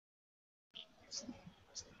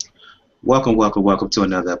Welcome to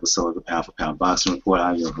another episode of the Pound for Pound Boxing Report.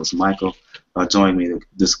 I'm your host, Michael. Joining me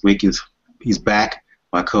this week he's back.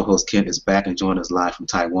 My co-host, Kent, is back and joining us live from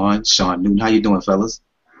Taiwan. Sean Newton, how you doing, fellas?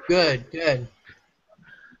 Good.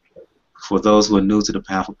 For those who are new to the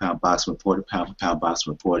Pound for Pound Boxing Report, the Pound for Pound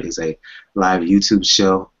Boxing Report is a live YouTube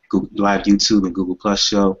show, live YouTube and Google Plus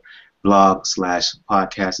show,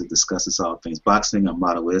 blog/podcast that discusses all things boxing. Our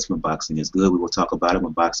motto is, when boxing is good, we will talk about it.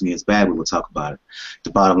 When boxing is bad, we will talk about it. The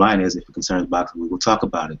bottom line is, if it concerns boxing, we will talk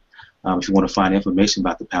about it. If you want to find information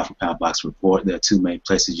about the Pound for Pound Boxing Report, there are two main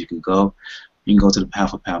places you can go. You can go to the Pound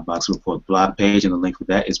for Pound Boxing Report blog page, and the link for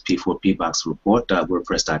that is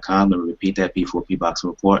p4pboxingreport.wordpress.com. Let me repeat that,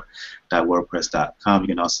 p4pboxingreport.wordpress.com. You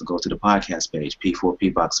can also go to the podcast page,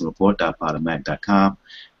 p4pboxingreport.podomatic.com.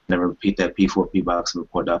 Let me repeat that,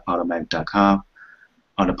 p4pboxingreport.podomatic.com.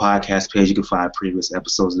 On the podcast page, you can find previous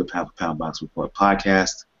episodes of the Pound for Pound Boxing Report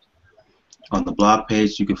podcast. On the blog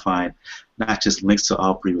page, you can find not just links to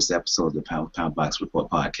all previous episodes of the Pound for Pound Boxing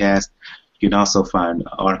Report podcast. You can also find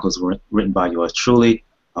articles written by yours truly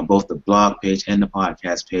on both the blog page and the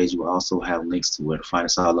podcast page. You will also have links to where to find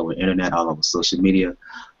us all over the internet, all over social media,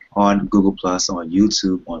 on Google+, on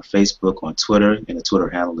YouTube, on Facebook, on Twitter, and the Twitter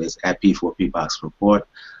handle is at P4PBoxReport.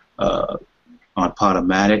 On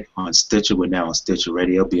Podomatic, on Stitcher. We're now on Stitcher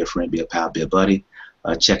Radio. Be a friend, be a pal, be a buddy.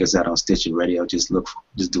 Check us out on Stitcher Radio. Just do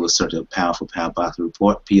a search of Pound for Pound Boxing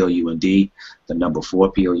Report, POUND, the number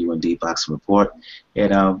 4, POUND Boxing Report,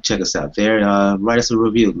 and check us out there. Write us a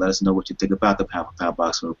review. Let us know what you think about the Pound for Pound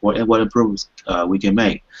Boxing Report and what improvements we can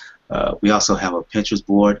make. We also have a Pinterest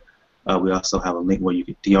board. We also have a link where you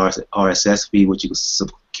get the RSS feed, which you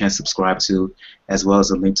can subscribe to, as well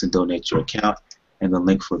as a link to donate your account. And the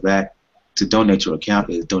link for that to donate your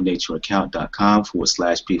account is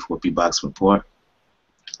donateyouraccount.com/P4PBoxingReport.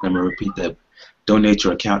 Let me repeat that,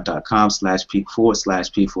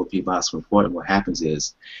 donateyouraccount.com/P4PBoxingReport. And what happens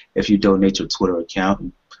is, if you donate your Twitter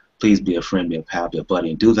account, please be a friend, be a pal, be a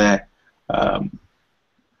buddy, and do that.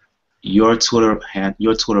 Your Twitter account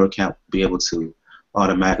will be able to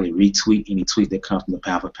automatically retweet any tweet that comes from the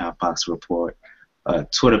Pound for Pound Boxing Report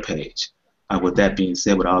Twitter page. With that being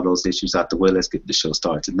said, with all those issues out the way, let's get the show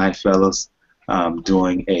started tonight, fellas.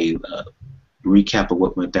 Doing a recap of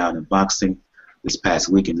what went down in boxing this past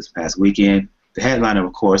weekend. The headliner,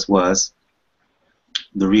 of course, was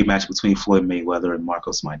the rematch between Floyd Mayweather and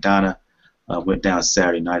Marcos Maidana. Went down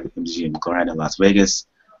Saturday night at MGM Grand in Las Vegas.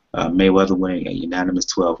 Mayweather winning a unanimous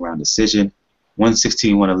 12-round decision.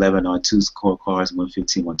 116-111 on two scorecards,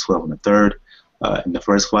 115-112 on the third. In the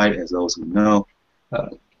first fight, as those who know,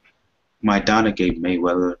 Maidana gave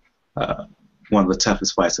Mayweather one of the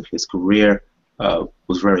toughest fights of his career.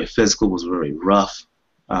 Was very physical, was very rough,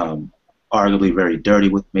 arguably very dirty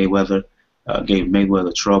with Mayweather. Gave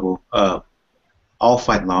Mayweather trouble all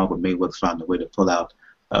fight long, but Mayweather found a way to pull out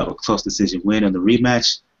a close decision win. And the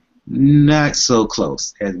rematch, not so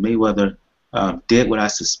close, as Mayweather did what I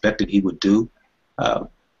suspected he would do, and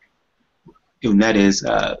that is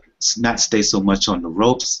not stay so much on the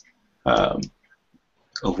ropes.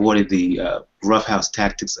 Avoided the roughhouse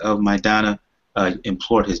tactics of Maidana,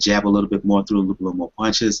 employed his jab a little bit more, threw a little more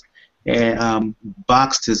punches, and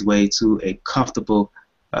boxed his way to a comfortable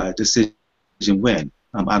decision win.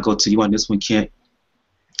 I'll go to you on this one, Kent.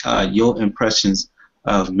 Your impressions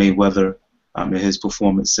of Mayweather and his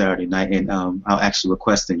performance Saturday night, and I'll actually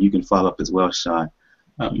request that you can follow up as well, Sean.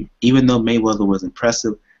 Even though Mayweather was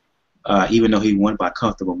impressive, even though he won by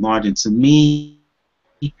comfortable margin, to me,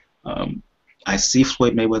 I see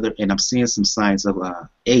Floyd Mayweather, and I'm seeing some signs of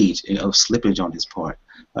age and of slippage on his part.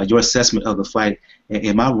 Your assessment of the fight,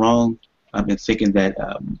 am I wrong in thinking that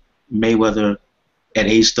Mayweather at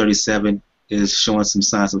age 37 is showing some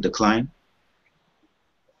signs of decline?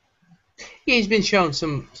 Yeah, he's been showing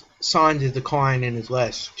some signs of decline in his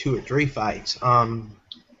last 2 or 3 fights.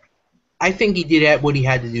 I think he did what he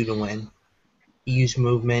had to do to win. He used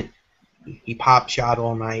movement. He pop shot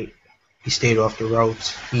all night. He stayed off the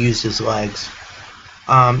ropes. He used his legs,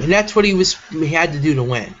 and that's what he had to do to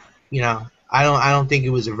win. You know, I don't think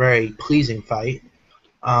it was a very pleasing fight.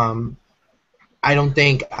 I don't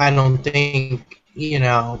think you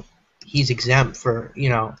know, he's exempt for, you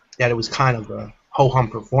know, that it was kind of a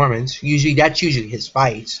ho-hum performance. That's usually his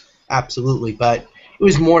fights, absolutely, but it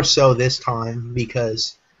was more so this time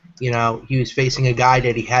because, you know, he was facing a guy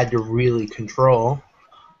that he had to really control.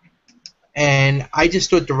 And I just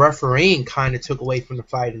thought the refereeing kind of took away from the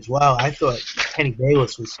fight as well. I thought Kenny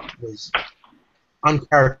Bayless was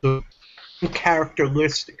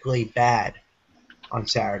uncharacteristically bad on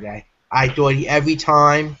Saturday. I thought every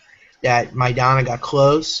time that Maidana got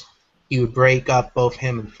close, he would break up both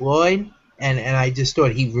him and Floyd, and I just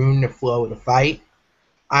thought he ruined the flow of the fight.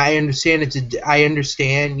 I understand,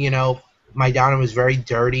 Maidana was very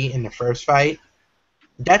dirty in the first fight.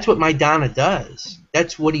 That's what Maidana does.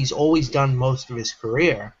 That's what he's always done most of his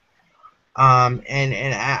career. And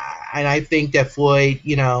I think that Floyd,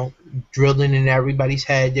 drilled in everybody's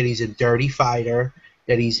head that he's a dirty fighter,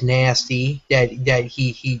 that he's nasty, that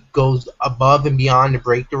he goes above and beyond to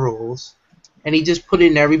break the rules, and he just put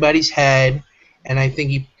it in everybody's head. And I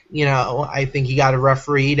think he got a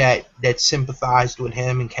referee that sympathized with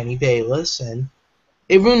him and Kenny Bayless, and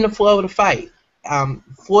it ruined the flow of the fight.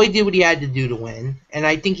 Floyd did what he had to do to win, and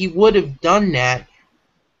I think he would have done that,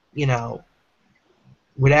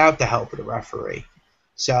 without the help of the referee.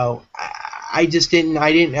 So I thought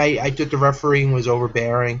the refereeing was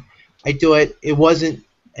overbearing. I thought it wasn't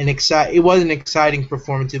an exciting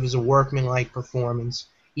performance. It was a workmanlike performance.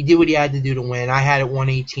 He did what he had to do to win. I had it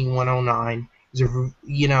 118-109.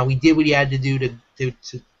 He did what he had to do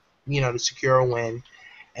to secure a win,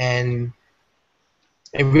 and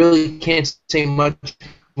I really can't say much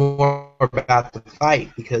more about the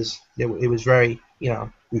fight because it was very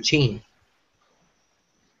routine.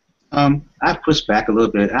 I pushed back a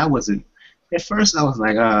little bit. At first I was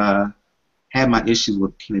like, had my issues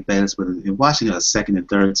with Kenny Bayless, but in watching it a second and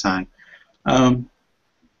third time, I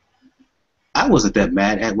wasn't that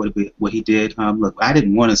mad at what he did. Look, I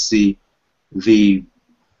didn't want to see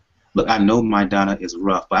look, I know Maidana is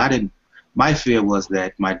rough, but my fear was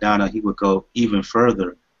that Maidana, he would go even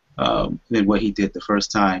further than what he did the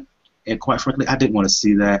first time. And quite frankly, I didn't want to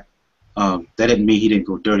see that. That didn't mean he didn't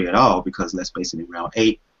go dirty at all, because let's face it, in round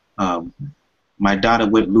 8,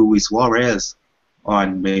 Maidana went Luis Suarez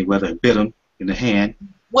on Mayweather and bit him in the hand.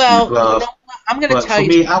 Well, I'm going to tell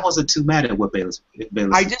you. For me, I wasn't too mad at what Bayless.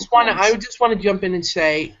 I just want to jump in and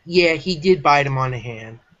say, yeah, he did bite him on the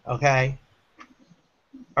hand. Okay.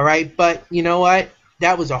 All right, but you know what?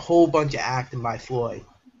 That was a whole bunch of acting by Floyd,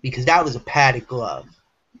 because that was a padded glove.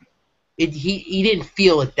 He didn't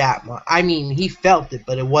feel it that much. I mean, he felt it,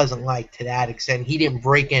 but it wasn't like to that extent. He didn't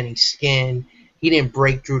break any skin. He didn't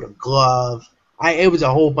break through the glove. It was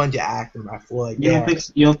a whole bunch of acting by Floyd. Yeah,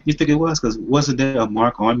 you think it was? Because wasn't there a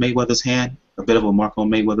mark on Mayweather's hand? A bit of a mark on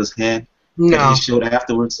Mayweather's hand that he showed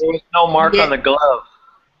afterwards? There was no mark on the glove.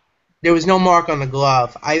 There was no mark on the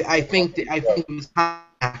glove. I think it was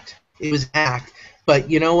act. It was act. But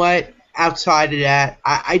you know what? Outside of that,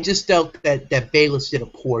 I just felt that Bayless did a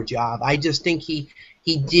poor job. I just think he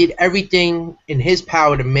did everything in his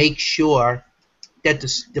power to make sure that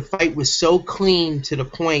the fight was so clean to the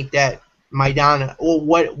point that Maidana, or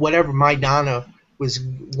whatever Maidana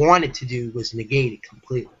wanted to do, was negated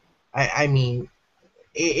completely. I mean,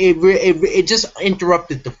 it just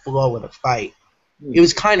interrupted the flow of the fight. It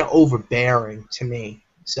was kind of overbearing to me.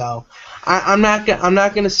 So I'm not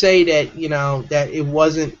gonna say that that it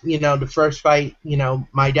wasn't the first fight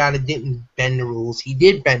Maidana didn't bend the rules. He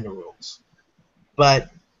did bend the rules, but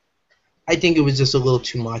I think it was just a little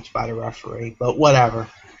too much by the referee. But whatever.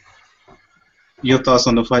 Your thoughts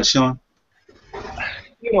on the fight, Sean?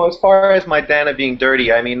 As far as Maidana being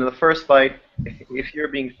dirty, I mean, in the first fight, if you're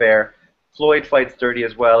being fair, Floyd fights dirty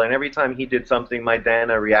as well, and every time he did something,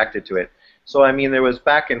 Maidana reacted to it. So I mean, there was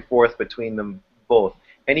back and forth between them both.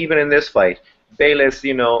 And even in this fight, Bayless,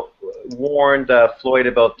 warned Floyd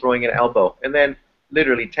about throwing an elbow. And then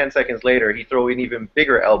literally 10 seconds later, he threw an even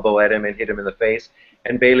bigger elbow at him and hit him in the face.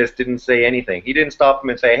 And Bayless didn't say anything. He didn't stop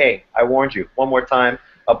him and say, hey, I warned you. One more time,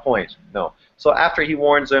 a point. No. So after he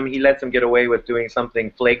warns him, he lets him get away with doing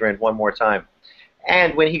something flagrant one more time.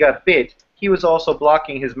 And when he got bit, he was also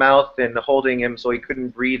blocking his mouth and holding him so he couldn't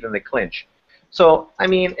breathe in the clinch. So, I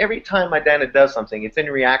mean, every time Maidana does something, it's in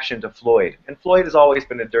reaction to Floyd. And Floyd has always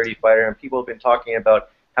been a dirty fighter, and people have been talking about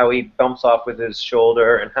how he bumps off with his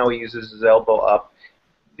shoulder and how he uses his elbow up.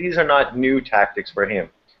 These are not new tactics for him.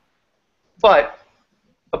 But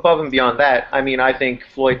above and beyond that, I mean, I think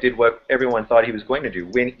Floyd did what everyone thought he was going to do,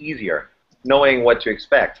 win easier, knowing what to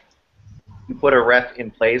expect. He put a ref in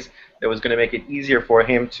place that was going to make it easier for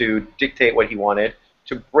him to dictate what he wanted,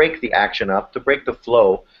 to break the action up, to break the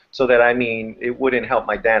flow, so that, I mean, it wouldn't help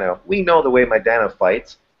Maidana. We know the way Maidana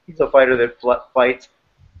fights. He's a fighter that fights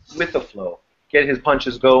with the flow. Get his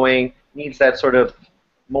punches going, needs that sort of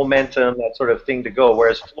momentum, that sort of thing to go.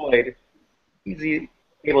 Whereas Floyd, he's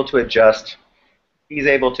able to adjust. He's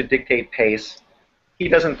able to dictate pace. He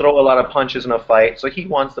doesn't throw a lot of punches in a fight, so he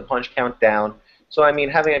wants the punch count down. So, I mean,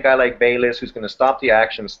 having a guy like Bayless who's going to stop the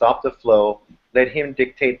action, stop the flow, let him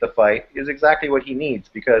dictate the fight is exactly what he needs,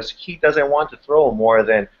 because he doesn't want to throw more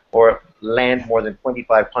than or land more than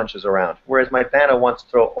 25 punches around, whereas Maidana wants to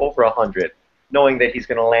throw over 100, knowing that he's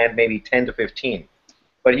going to land maybe 10 to 15.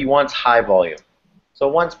 but he wants high volume. So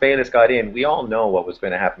once Bayless got in, we all know what was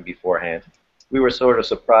going to happen beforehand. We were sort of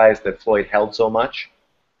surprised that Floyd held so much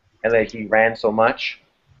and that he ran so much.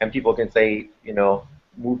 And people can say, you know,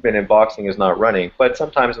 movement in boxing is not running. But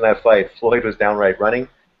sometimes in that fight, Floyd was downright running.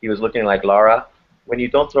 He was looking like Lara. When you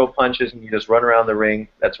don't throw punches and you just run around the ring,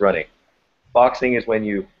 that's running. Boxing is when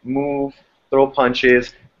you move, throw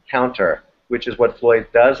punches, counter, which is what Floyd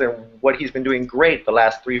does and what he's been doing great the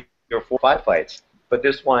last 3 or 4, 5 fights. But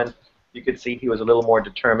this one, you could see he was a little more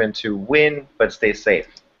determined to win but stay safe.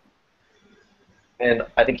 And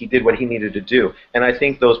I think he did what he needed to do. And I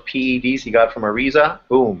think those PEDs he got from Ariza,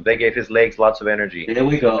 boom, they gave his legs lots of energy. There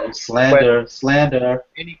we go. Slander, slander.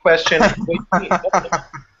 Any question?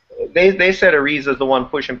 They said Ariza's the one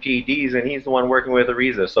pushing PEDs, and he's the one working with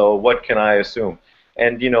Ariza. So what can I assume?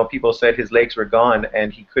 And, you know, people said his legs were gone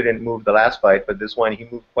and he couldn't move the last fight, but this one he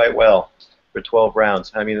moved quite well for 12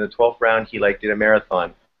 rounds. I mean, in the 12th round, he, like, did a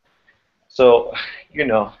marathon. So, you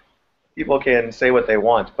know, people can say what they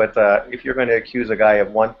want, but if you're going to accuse a guy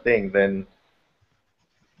of one thing, then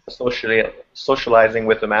socializing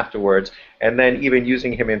with him afterwards, and then even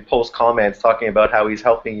using him in post comments talking about how he's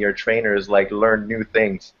helping your trainers like learn new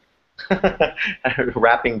things,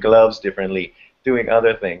 wrapping gloves differently, doing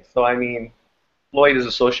other things. So I mean, Floyd has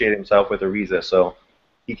associated himself with Ariza, so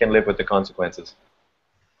he can live with the consequences.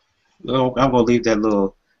 Well, I'm gonna leave that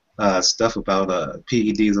little stuff about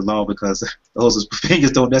PEDs alone, because those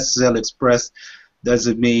opinions don't necessarily express.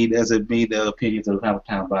 Doesn't mean the opinions of the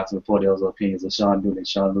pound boxing report. Those are opinions of Sean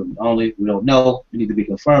Newton only. We don't know. We need to be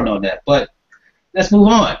confirmed on that. But let's move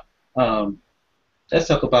on. Let's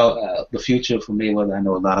talk about the future for Mayweather. I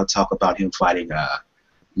know a lot of talk about him fighting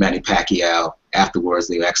Manny Pacquiao. Afterwards,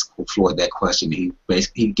 they asked Floyd that question. He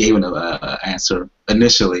gave an answer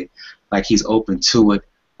initially, like he's open to it.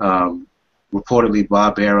 Reportedly,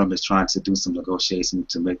 Bob Arum is trying to do some negotiation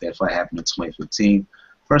to make that fight happen in 2015.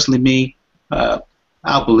 Personally, me,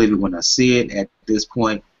 I'll believe it when I see it. At this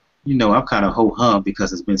point, you know, I'm kind of ho-hum because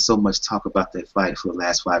there's been so much talk about that fight for the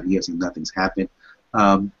last 5 years and nothing's happened.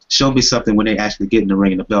 Show me something when they actually get in the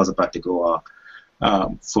ring and the bell's about to go off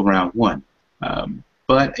for round 1.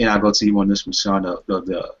 But, and I'll go to you on this one, Sean,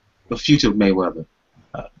 the future of Mayweather.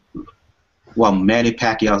 While Manny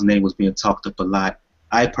Pacquiao's name was being talked up a lot,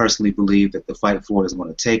 I personally believe that the fight Floyd is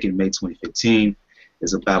going to take in May 2015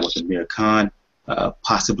 is about with Amir Khan,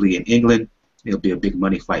 possibly in England. It'll be a big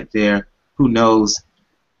money fight there. Who knows?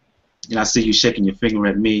 And I see you shaking your finger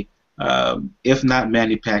at me. If not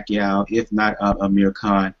Manny Pacquiao, if not Amir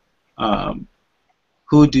Khan,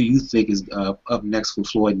 who do you think is up next for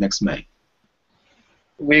Floyd next May?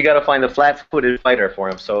 We got to find a flat-footed fighter for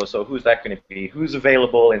him. So who's that going to be? Who's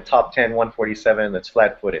available in top 10, 147 that's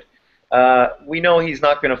flat-footed? We know he's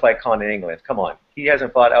not going to fight Khan in England. Come on. He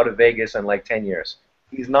hasn't fought out of Vegas in like 10 years.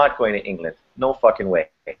 He's not going to England. No fucking way.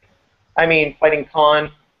 I mean, fighting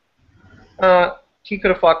Khan, he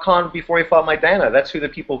could have fought Khan before he fought Maidana. That's who the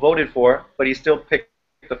people voted for, but he still picked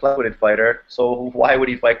the flat-footed fighter, so why would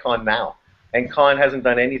he fight Khan now? And Khan hasn't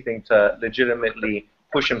done anything to legitimately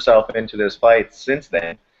push himself into this fight since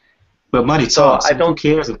then. But money talks. Who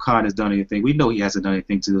cares if Khan has done anything? We know he hasn't done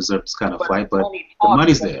anything to deserve this kind of fight, but the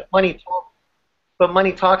money's there. But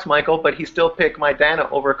money talks, Michael, but he still picked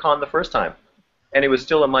Maidana over Khan the first time. And it was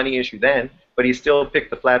still a money issue then, but he still picked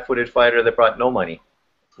the flat-footed fighter that brought no money.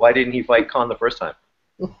 Why didn't he fight Khan the first time?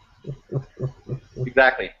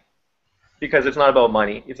 Exactly. Because it's not about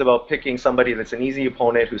money. It's about picking somebody that's an easy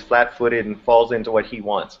opponent who's flat-footed and falls into what he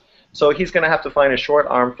wants. So he's going to have to find a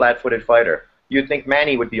short-arm, flat-footed fighter. You'd think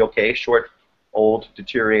Manny would be okay, short, old,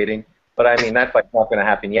 deteriorating, but I mean, that fight's not going to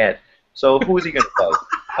happen yet. So who is he going to fight?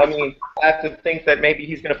 I mean, I have to think that maybe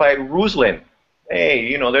he's going to fight Ruslan. Hey,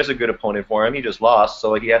 you know, there's a good opponent for him. He just lost,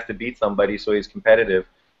 so he has to beat somebody, so he's competitive.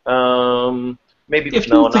 Maybe if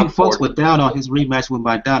you think folks were down on his rematch with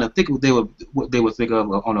Maidana, think what they would think of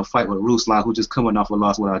on a fight with Ruslan, who just coming off a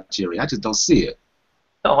loss with Algeria. I just don't see it.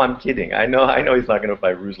 No, I'm kidding. I know he's not going to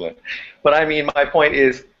fight Ruslan. But I mean, my point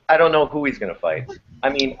is, I don't know who he's going to fight. I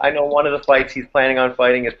mean, I know one of the fights he's planning on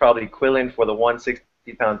fighting is probably Quillen for the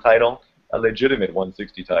 160-pound title, a legitimate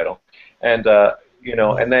 160 title. And, you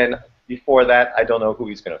know, and then before that, I don't know who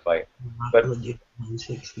he's going to fight. But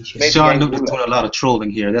Sean Newton's doing a lot of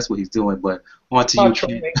trolling here. That's what he's doing. But on to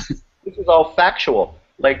you. This is all factual.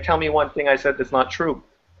 Like, tell me one thing I said that's not true.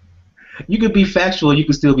 You could be factual. You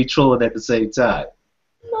could still be trolling at the same time.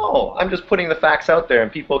 No, I'm just putting the facts out there,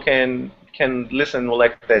 and people can listen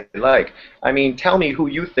like they like. I mean, tell me who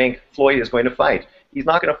you think Floyd is going to fight. He's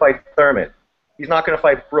not going to fight Thurman. He's not going to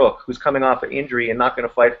fight Brook, who's coming off an injury and not going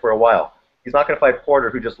to fight for a while. He's not going to fight Porter,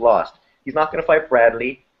 who just lost. He's not going to fight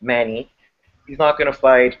Bradley, Manny, He's not going to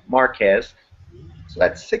fight Marquez. So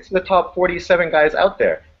that's 6 of the top 47 guys out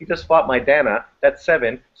there. He just fought Maidana. That's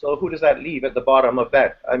 7. So who does that leave at the bottom of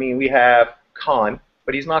that? I mean, we have Khan,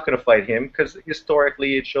 but he's not going to fight him because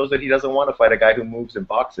historically it shows that he doesn't want to fight a guy who moves and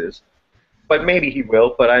boxes. But maybe he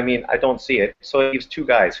will, but I mean, I don't see it. So it leaves 2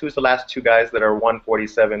 guys. Who's the last 2 guys that are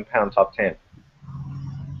 147-pound top 10?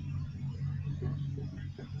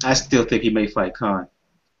 I still think he may fight Khan.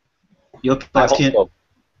 Your I thoughts, hope Ken? so.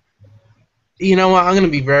 You know what? I'm going to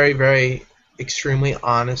be very, very extremely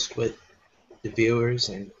honest with the viewers,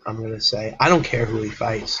 and I'm going to say I don't care who he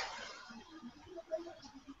fights.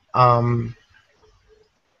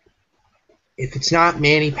 If it's not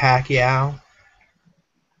Manny Pacquiao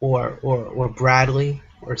or Bradley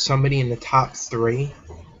or somebody in the top 3,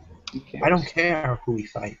 I don't care who he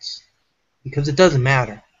fights because it doesn't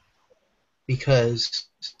matter. Because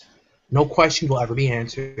no question will ever be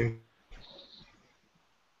answered.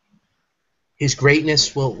 His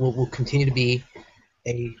greatness will continue to be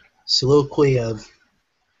a soliloquy of,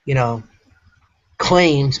 you know,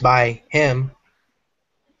 claims by him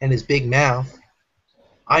and his big mouth.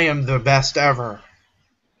 I am the best ever.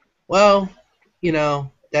 Well, you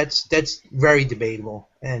know, that's very debatable.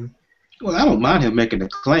 And Well, I don't mind him making a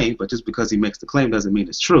claim, but just because he makes the claim doesn't mean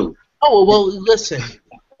it's true. oh well, listen.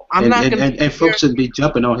 I'm not going to. And folks shouldn't be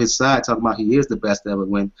jumping on his side talking about he is the best ever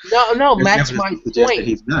when. No, that's my point. That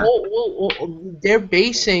he's not. They're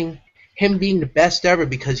basing him being the best ever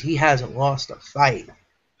because he hasn't lost a fight.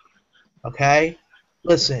 Okay?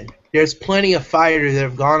 Listen, there's plenty of fighters that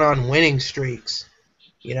have gone on winning streaks.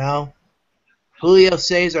 You know? Julio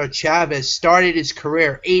Cesar Chavez started his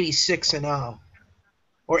career 86-0.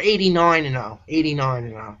 Or 89-0.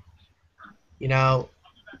 89-0. You know?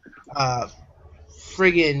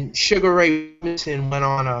 Friggin' Sugar Ray Robinson went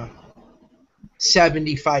on a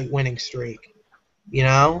 70-fight winning streak. You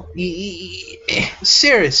know?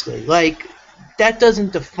 Seriously, like, that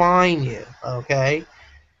doesn't define you, okay?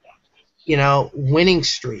 You know, winning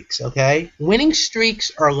streaks, okay? Winning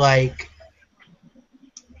streaks are like,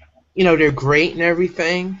 you know, they're great and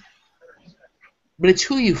everything, but it's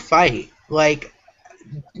who you fight. Like,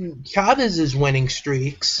 Chavez's winning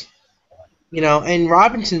streaks, you know, and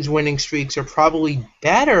Robinson's winning streaks are probably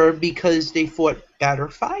better because they fought better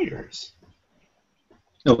fighters.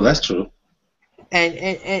 No, that's true.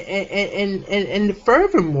 And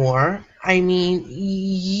furthermore, I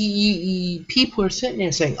mean, people are sitting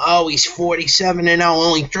there saying, "Oh, he's 47-0,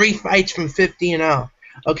 only 3 fights from 50-0."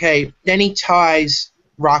 Okay, then he ties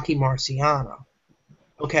Rocky Marciano.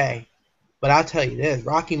 Okay, but I'll tell you this: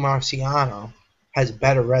 Rocky Marciano has a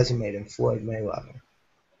better resume than Floyd Mayweather.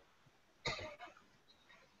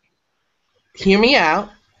 Hear me out.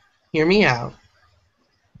 Hear me out.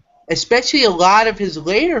 Especially a lot of his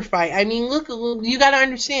later fight. I mean, look, you got to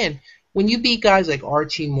understand, when you beat guys like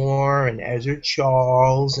Archie Moore and Ezra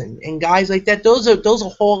Charles and guys like that, those are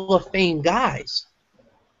Hall of Fame guys.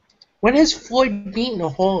 When has Floyd beaten a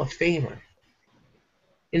Hall of Famer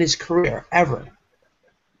in his career, ever?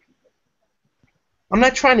 I'm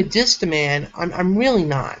not trying to diss the man. I'm really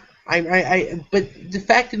not. But the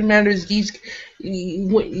fact of the matter is,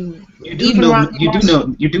 you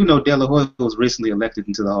do know De La Hoya was recently elected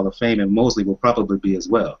into the Hall of Fame, and Mosley will probably be as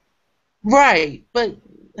well. Right, but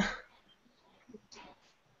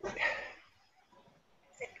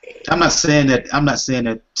I'm not saying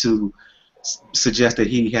that to suggest that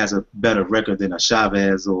he has a better record than a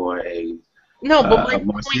Chavez or a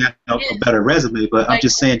Marciano, a better resume. But I'm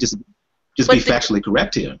just saying, just be factually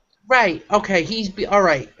correct here. Right. Okay. All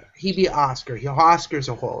right. He beat Oscar. Oscar's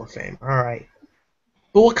a Hall of Fame. All right.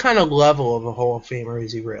 But what kind of level of a Hall of Famer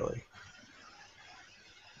is he really?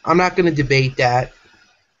 I'm not going to debate that.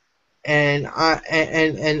 And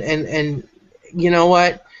you know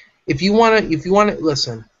what? If you want to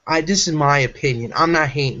listen, this is my opinion. I'm not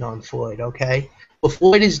hating on Floyd, okay? What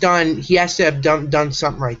Floyd has done, he has to have done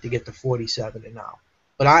something right to get to 47-0.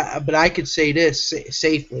 But I could say this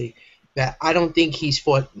safely, that I don't think he's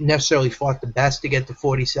necessarily fought the best to get to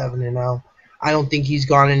 47-0. I don't think he's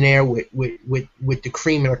gone in there with the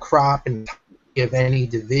cream of the crop and of any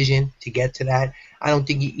division to get to that. I don't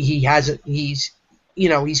think he hasn't. He's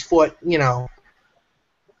fought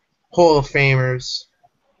Hall of Famers.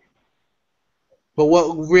 But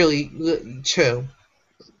what really true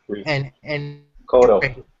and Cotto.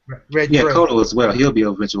 Cotto as well. He'll be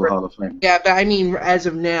eventual Hall of Fame. Yeah, but I mean, as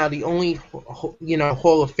of now, the only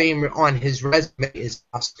Hall of Famer on his resume is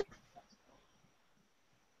Oscar.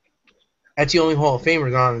 That's the only Hall of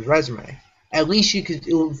Famer on his resume. At least you could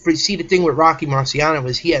see the thing with Rocky Marciano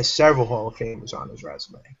is he has several Hall of Famers on his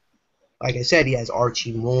resume. Like I said, he has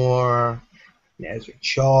Archie Moore, Ezra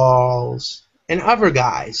Charles, and other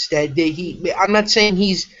guys I'm not saying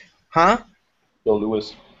he's, huh? Joe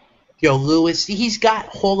Louis. Joe Louis. He's got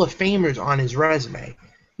Hall of Famers on his resume.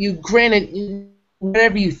 Granted,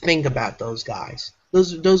 whatever you think about those guys,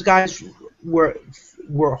 those guys were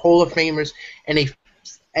Hall of Famers,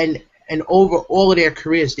 and over all of their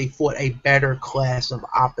careers, they fought a better class of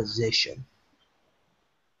opposition.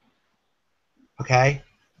 Okay,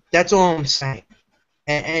 that's all I'm saying.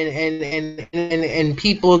 And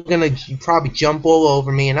people are gonna probably jump all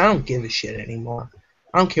over me, and I don't give a shit anymore.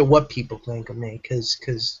 I don't care what people think of me, cause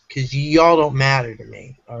y'all don't matter to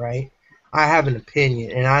me. All right, I have an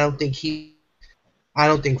opinion, and I don't think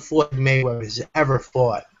Floyd Mayweather has ever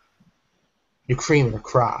fought the cream of the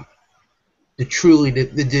crop,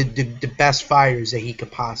 the best fighters that he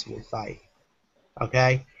could possibly fight.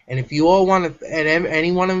 Okay, and if you all want to, and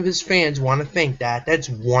any one of his fans want to think that, that's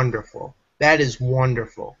wonderful. That is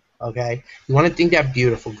wonderful. Okay, you want to think that,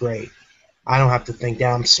 beautiful, great. I don't have to think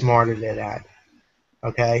that. I'm smarter than that.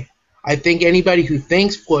 Okay, I think anybody who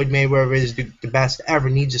thinks Floyd Mayweather is the best ever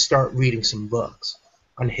needs to start reading some books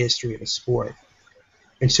on the history of the sport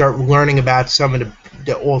and start learning about some of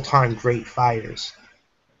the all-time great fighters.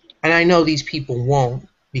 And I know these people won't,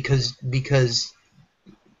 because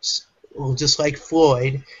well, just like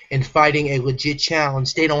Floyd, in fighting a legit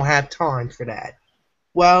challenge, they don't have time for that.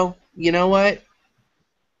 Well, you know what?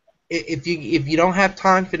 If you don't have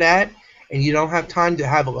time for that, and you don't have time to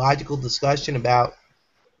have a logical discussion about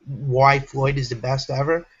why Floyd is the best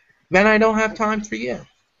ever, then I don't have time for you.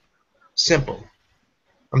 Simple.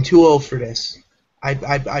 I'm too old for this.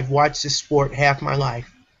 I've watched this sport half my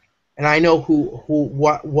life, and I know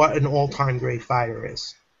what an all-time great fighter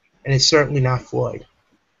is, and it's certainly not Floyd.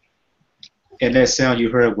 And that sound you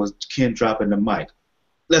heard was Ken dropping the mic.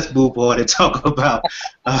 Let's move on and talk about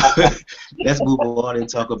the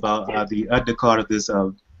undercard of this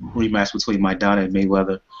rematch between Maidana and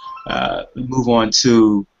Mayweather. Move on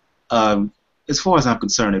to, as far as I'm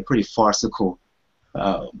concerned, a pretty farcical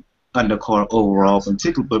undercard overall, but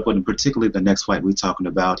particularly the next fight we're talking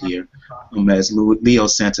about here, as Leo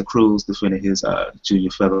Santa Cruz defended his junior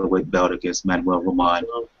featherweight belt against Manuel Roman.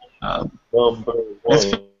 Let's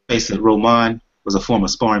face it, Roman was a former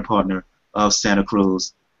sparring partner of Santa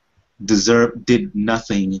Cruz. Did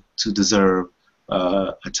nothing to deserve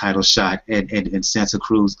a title shot, and Santa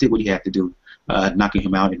Cruz did what he had to do, knocking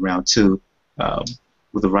him out in round 2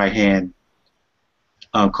 with the right hand.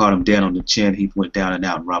 Caught him dead on the chin. He went down and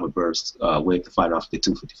out, and Robert Burns waved the fight off the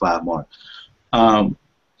 255 mark. And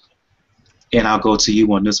I'll go to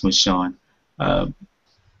you on this one, Sean.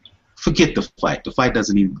 Forget the fight. The fight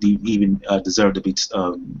doesn't even deserve to be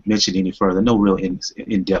mentioned any further. No real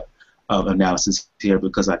in-depth analysis here,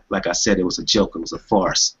 because, like I said, it was a joke. It was a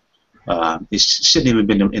farce. It shouldn't even have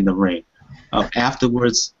been in the ring.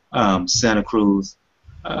 Afterwards, Santa Cruz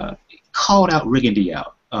called out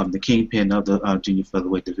Rigondeaux, the kingpin of the junior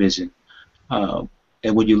featherweight division. And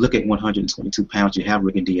when you look at 122 pounds, you have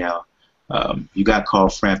Rigondeaux. You got Car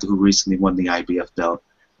Frampton, who recently won the IBF belt.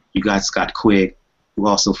 You got Scott Quigg, who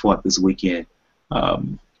also fought this weekend.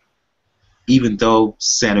 Even though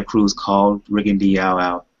Santa Cruz called Rigondeaux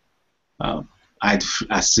out, I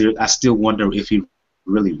still wonder if he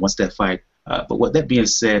really wants that fight. But with that being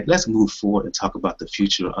said, let's move forward and talk about the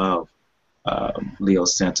future of Leo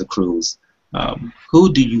Santa Cruz.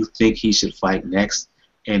 Who do you think he should fight next,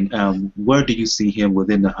 and where do you see him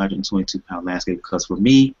within the 122-pound landscape? Because for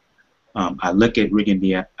me, I look at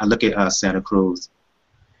Rigondeaux, I look at Santa Cruz.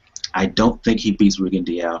 I don't think he beats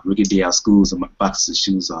Rigondeaux. Rigondeaux schools and boxes his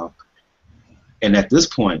shoes off. And at this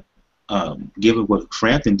point, given what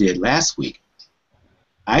Frampton did last week,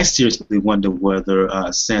 I seriously wonder whether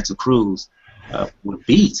Santa Cruz would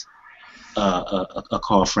beat a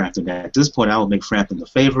Car Frampton. At this point, I would make Frampton the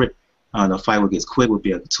favorite. The fight against Quigg would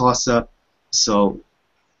be a toss-up. So,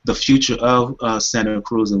 the future of Santa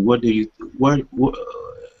Cruz, and where do you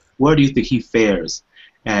think he fares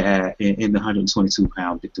in the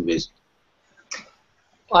 122-pound division?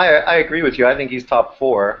 I agree with you. I think he's top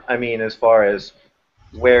 4. I mean, as far as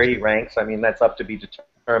where he ranks, I mean, that's up to be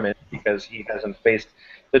determined, because he hasn't faced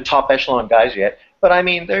the top echelon guys yet. But I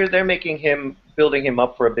mean, they're building him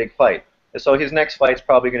up for a big fight. So his next fight's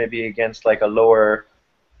probably going to be against like a lower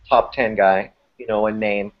top 10 guy, you know, in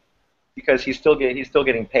name, because he's still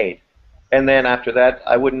getting paid. And then after that,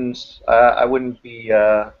 I wouldn't be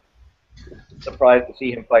surprised to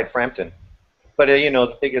see him fight Frampton. But you know,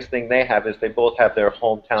 the biggest thing they have is they both have their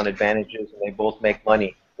hometown advantages, and they both make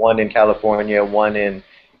money. One in California, one in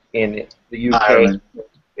the UK. Ireland.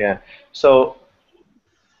 Yeah. So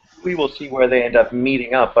we will see where they end up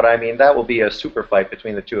meeting up. But I mean, that will be a super fight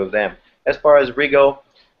between the two of them. As far as Rigo,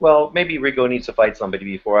 well, maybe Rigo needs to fight somebody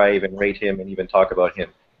before I even rate him and even talk about him.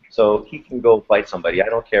 So he can go fight somebody. I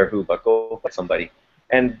don't care who, but go fight somebody.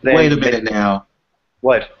 And then Wait a minute now.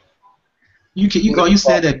 What? You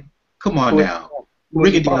said that. Come on now. Who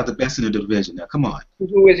has he Rigondeaux fought? is the best in the division. Now, come on.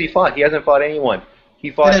 Who has he fought? He hasn't fought anyone. He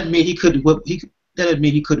That fought. doesn't mean he couldn't whip. That doesn't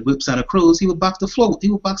mean he could whip Santa Cruz. He would box the floor. He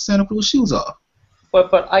would box Santa Cruz shoes off.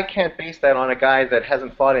 But I can't base that on a guy that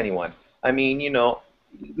hasn't fought anyone. I mean,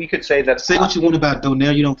 we could say that. Say what you want about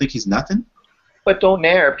Donaire. You don't think he's nothing? But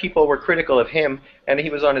Donaire, people were critical of him, and he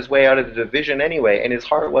was on his way out of the division anyway, and his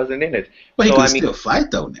heart wasn't in it. But he So, could I mean, still fight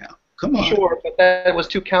though. Now, come on. sure, but that was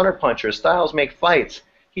two counterpunchers. Styles make fights.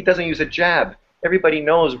 He doesn't use a jab. Everybody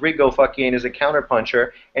knows Rigo fucking is a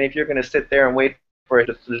counterpuncher, and if you're going to sit there and wait for it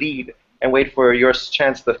to lead and wait for your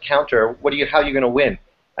chance to counter, how are you going to win?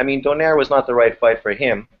 I mean, Donaire was not the right fight for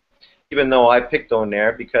him, even though I picked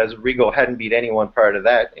Donaire because Rigo hadn't beat anyone prior to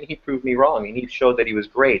that, and he proved me wrong, and he showed that he was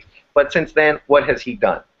great. But since then, what has he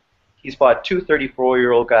done? He's fought two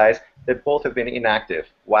 34-year-old guys that both have been inactive.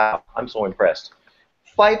 Wow, I'm so impressed.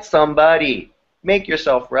 Fight somebody. Make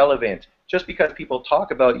yourself relevant. Just because people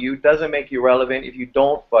talk about you doesn't make you relevant if you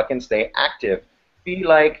don't fucking stay active. Be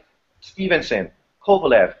like Stevenson,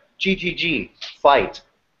 Kovalev, GGG. Fight.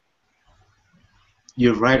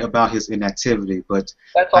 You're right about his inactivity, but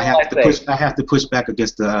That's all I have to say. push. I have to push back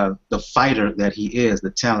against the fighter that he is, the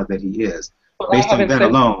talent that he is. But Based on that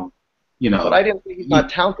alone, But I didn't say he's not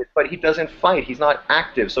talented, but he doesn't fight. He's not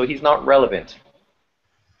active, so he's not relevant.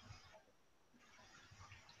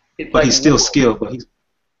 It's But like he's still Will. skilled. But he's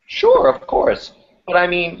Sure, of course. But I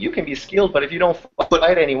mean, you can be skilled, but if you don't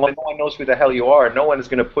fight anyone, no one knows who the hell you are. No one is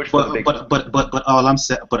going to push for the big. But all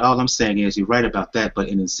I'm saying is you're right about that. But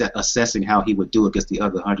in assessing how he would do against the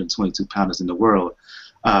other 122 pounders in the world,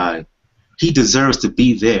 he deserves to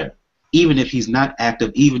be there, even if he's not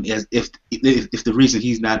active. Even as if the reason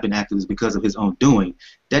he's not been active is because of his own doing,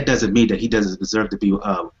 that doesn't mean that he doesn't deserve to be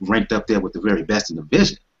ranked up there with the very best in the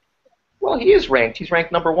division. Well, he is ranked. He's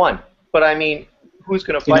ranked #1. But I mean, who's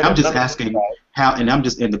going to fight? And I'm just another asking guy? how. And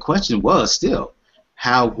the question was still,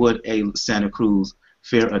 how would a Santa Cruz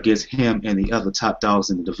fare against him and the other top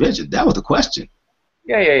dogs in the division? That was the question.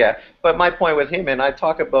 Yeah. But my point with him, and I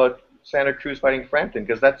talk about Santa Cruz fighting Frampton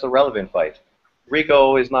because that's a relevant fight.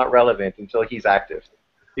 Rigo is not relevant until he's active,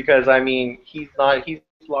 because I mean he's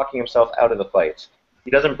locking himself out of the fights.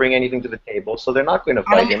 He doesn't bring anything to the table, so they're not going to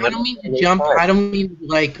fight him. I don't mean to jump. I don't mean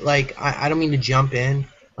I don't mean to jump in,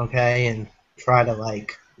 okay, and try to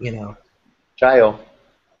Chayo,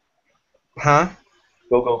 Huh?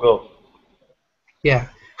 go. Yeah.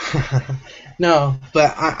 No,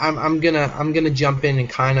 but I'm gonna jump in and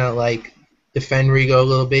kind of defend Rigo a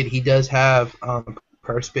little bit. He does have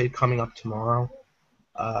purse bid coming up tomorrow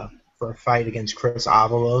for a fight against Chris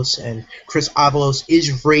Avalos, and Chris Avalos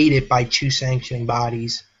is rated by 2 sanctioning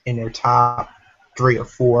bodies in their top 3 or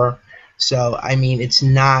 4. So I mean, it's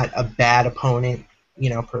not a bad opponent,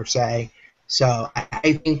 per se. So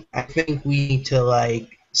I think we need to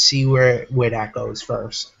see where that goes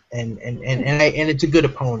first, and it's a good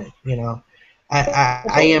opponent,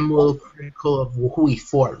 I am a little critical of who he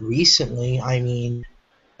fought recently. I mean,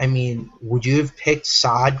 would you have picked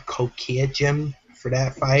Saad Kokiajim for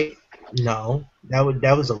that fight? No, that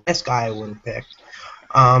was the last guy I would have picked.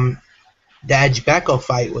 The Ajbeko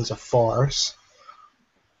fight was a farce.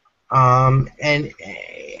 And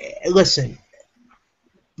listen,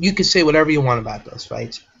 you can say whatever you want about those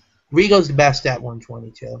fights. Rigo's the best at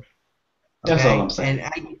 122. Okay? That's all I'm saying.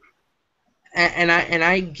 And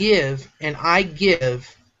I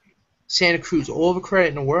give Santa Cruz all the credit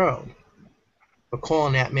in the world for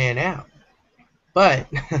calling that man out. But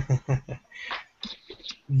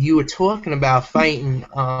you were talking about fighting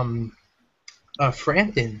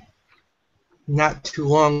Frampton not too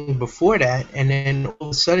long before that, and then all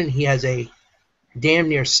of a sudden he has a damn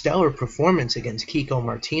near stellar performance against Kiko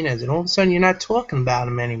Martinez, and all of a sudden you're not talking about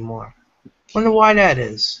him anymore. Wonder why that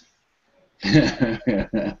is. Now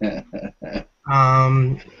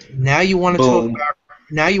you want to talk about.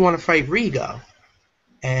 Now you want to fight Rigo,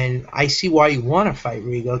 and I see why you want to fight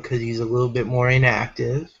Rigo because he's a little bit more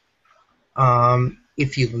inactive.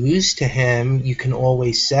 If you lose to him, you can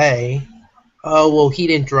always say, "Oh well, he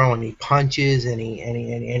didn't throw any punches, and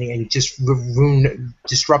he just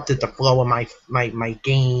disrupted the flow of my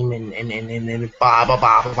game, and blah blah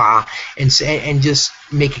blah blah blah," and just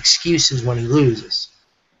make excuses when he loses.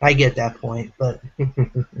 I get that point, but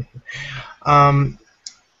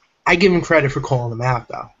I give him credit for calling him out,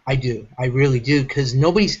 though. I do. I really do, because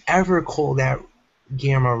nobody's ever called out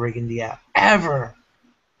Guillermo Rigondeaux out. Ever.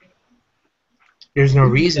 There's no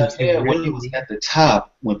reason to, Yeah, when he was really. at the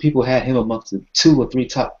top, when people had him amongst the 2 or 3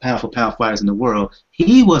 top pound-for-pound fighters in the world,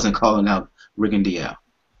 he wasn't calling out Rigondeaux.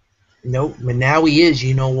 Nope, but now he is.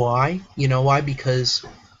 You know why? You know why? Because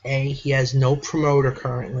A, he has no promoter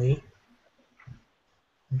currently.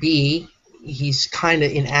 B, he's kind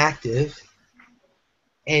of inactive.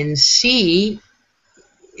 And C,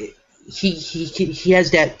 he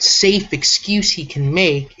has that safe excuse he can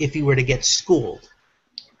make if he were to get schooled.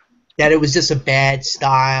 That it was just a bad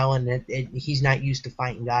style and that he's not used to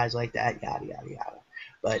fighting guys like that, yada, yada, yada.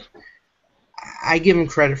 But I give him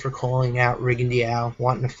credit for calling out Rigondeaux,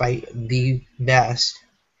 wanting to fight the best.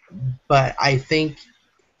 But I think,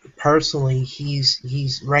 personally,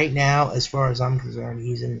 he's right now, as far as I'm concerned,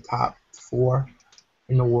 he's in the top 4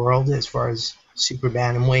 in the world as far as super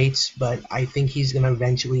bantamweights. But I think he's going to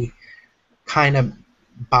eventually kind of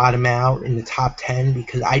bottom out in the top 10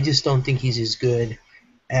 because I just don't think he's as good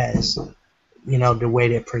as, you know, the way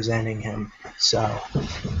they're presenting him. So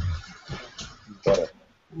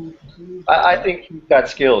I think he's got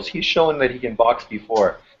skills. He's shown that he can box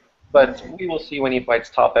before. But we will see when he fights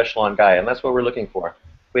top echelon guy, and that's what we're looking for.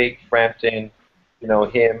 Quigg, Frampton, you know,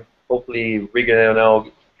 him. Hopefully Rigondeaux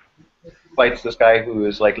fights this guy who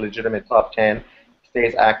is like legitimate top 10,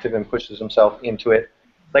 stays active and pushes himself into it.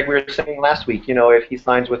 Like we were saying last week, you know, if he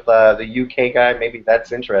signs with the UK guy, maybe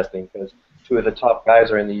that's interesting because 2 of the top guys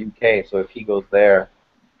are in the UK. So if he goes there,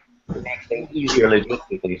 it makes things easier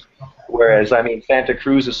logistically. Whereas, I mean, Santa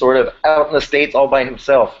Cruz is sort of out in the States all by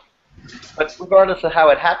himself. But regardless of how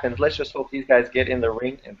it happens, let's just hope these guys get in the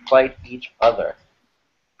ring and fight each other.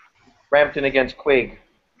 Frampton against Quigg,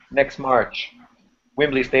 next March,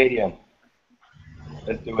 Wembley Stadium.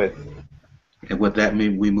 Let's do it. And with that,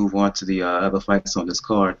 we move on to the other fights on this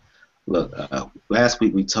card. Look, last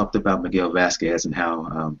week we talked about Miguel Vazquez and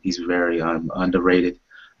how he's very underrated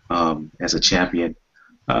as a champion.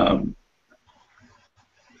 And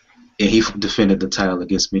he defended the title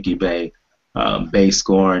against Mickey Bey. Bey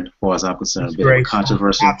scoring, as far as I'm concerned, a bit of a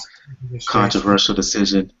controversial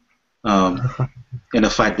decision in a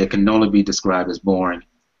fight that can only be described as boring.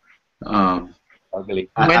 Ugly.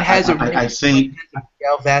 When I think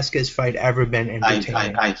Miguel Vazquez fight ever been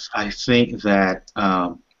entertaining? I think that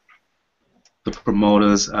the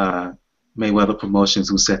promoters, Mayweather Promotions,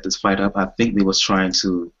 who set this fight up, I think they was trying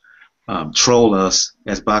to troll us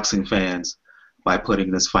as boxing fans by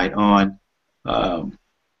putting this fight on. When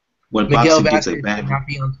Miguel boxing gets a Vazquez bad, should not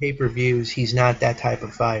be on pay-per-views. He's not that type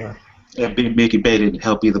of fighter. Mickey Bey didn't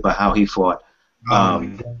help either by how he fought.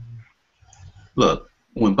 Look,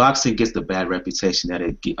 when boxing gets the bad reputation that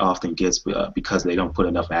it often gets because they don't put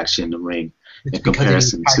enough action in the ring in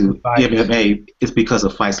comparison to MMA, it's because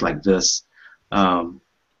of fights like this. I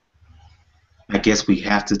guess we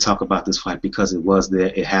have to talk about this fight because it was there,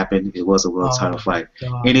 it happened, it was a world title fight.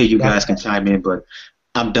 God. Any of you guys can chime in, but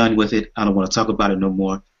I'm done with it. I don't want to talk about it no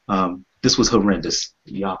more. This was horrendous.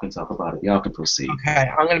 Y'all can talk about it. Y'all can proceed. Okay,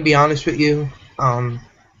 I'm going to be honest with you.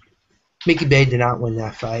 Mickey Bey did not win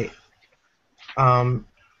that fight.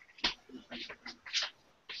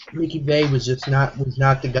 Mickey Bey was not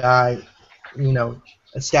the guy, you know,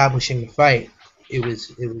 establishing the fight. It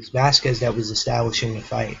was Vazquez that was establishing the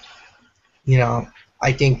fight. You know,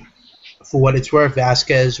 I think for what it's worth,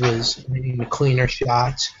 Vazquez was hitting the cleaner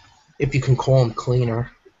shots, if you can call them cleaner.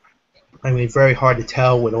 I mean, very hard to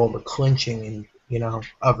tell with all the clinching and, you know,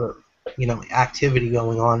 other, you know, activity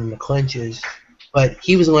going on in the clinches. But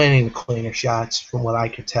he was landing the cleaner shots from what I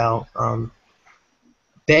could tell.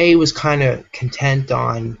 Bey was kind of content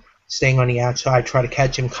on staying on the outside, try to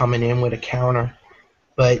catch him coming in with a counter.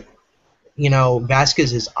 But, you know,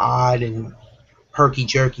 Vazquez is odd and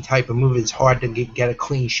herky-jerky type of move. It's hard to get a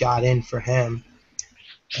clean shot in for him.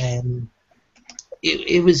 And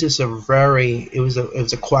it was just it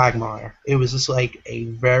was a quagmire. It was just like a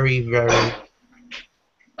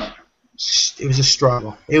it was a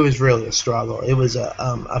struggle. It was really a struggle. It was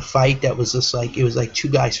a fight that was just like, it was like 2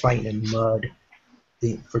 guys fighting in mud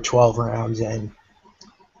for 12 rounds. And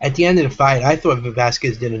at the end of the fight, I thought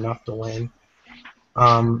Vazquez did enough to win.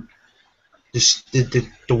 The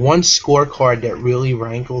one scorecard that really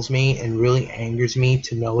rankles me and really angers me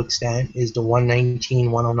to no extent is the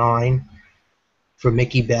 119-109 for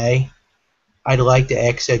Mickey Bey. I'd like to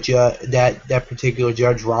ask that particular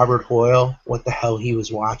judge, Robert Hoyle, what the hell he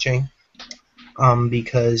was watching,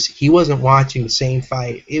 because he wasn't watching the same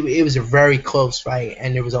fight. It was a very close fight,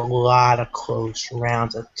 and there was a lot of close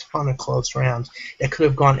rounds, a ton of close rounds that could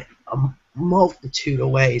have gone a multitude of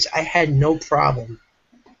ways. I had no problem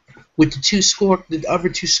with the other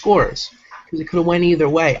two scores. because it could have went either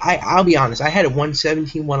way. I'll be honest, I had it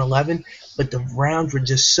 117, 111, but the rounds were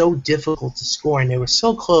just so difficult to score, and they were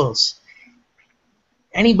so close.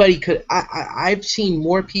 Anybody could. I've seen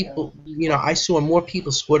more people. I saw more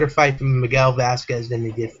people score the fight from Miguel Vazquez than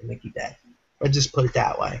they did from Mickey Bey. Let's just put it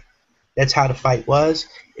that way. That's how the fight was.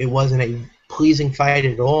 It wasn't a pleasing fight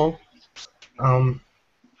at all.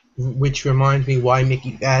 Which reminds me why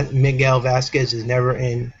Miguel Vazquez is never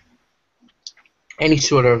in any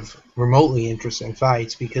sort of remotely interesting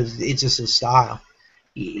fights, because it's just his style.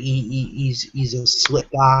 He's a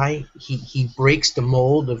slick guy. He breaks the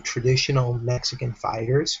mold of traditional Mexican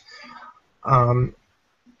fighters. Even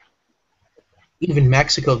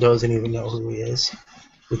Mexico doesn't even know who he is,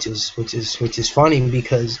 which is funny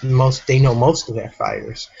because they know most of their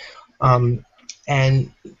fighters.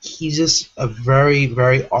 And he's just a very,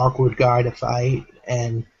 very awkward guy to fight,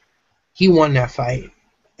 and he won that fight,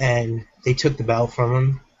 and they took the belt from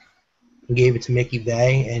him and gave it to Mickey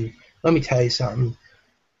Bey. And let me tell you something.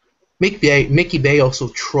 Mickey Bey also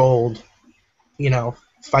trolled,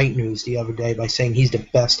 Fight News the other day by saying he's the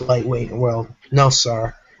best lightweight in the world. No,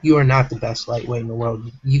 sir. You are not the best lightweight in the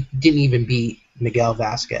world. You didn't even beat Miguel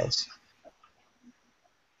Vazquez.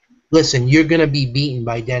 Listen, you're going to be beaten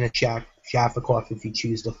by Denis Shafikov if you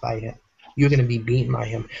choose to fight him. You're going to be beaten by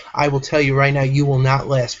him. I will tell you right now, you will not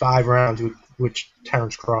last 5 rounds with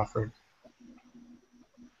Terence Crawford.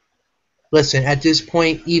 Listen, at this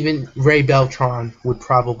point, even Ray Beltran would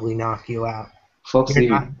probably knock you out. Folks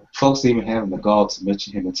even having the gall to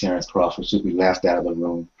mention him and Terence Crawford should be laughed out of the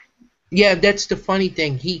room. Yeah, that's the funny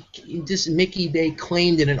thing. Mickey Bey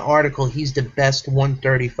claimed in an article he's the best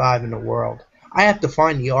 135 in the world. I have to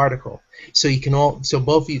find the article so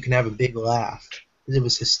both of you can have a big laugh. It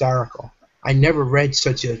was hysterical. I never read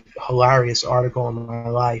such a hilarious article in my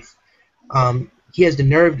life. He has the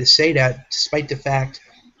nerve to say that, despite the fact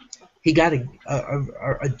he got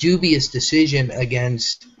a dubious decision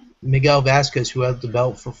against Miguel Vazquez, who held the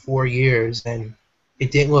belt for 4 years, and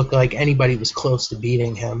it didn't look like anybody was close to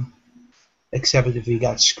beating him, except if he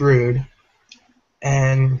got screwed.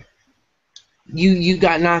 And you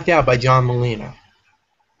got knocked out by John Molina.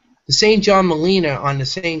 The same John Molina on the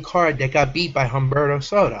same card that got beat by Humberto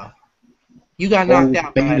Soto. You got knocked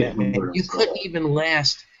out by that man. You couldn't even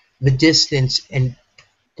last the distance and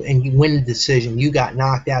you win the decision. You got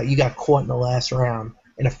knocked out. You got caught in the last round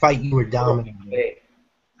in a fight you were dominating.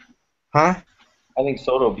 Huh? I think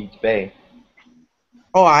Soto beats Bey.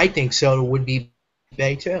 Oh, I think Soto would beat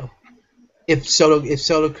Bey too. If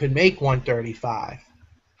Soto could make 135.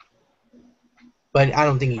 But I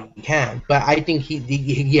don't think he can. But I think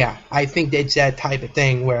I think it's that type of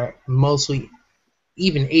thing where mostly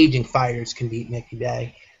even aging fighters can beat Mickey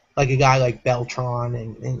Bey. Like a guy like Beltran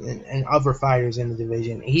and other fighters in the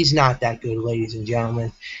division. He's not that good, ladies and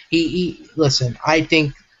gentlemen. Listen, I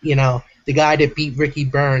think, the guy that beat Ricky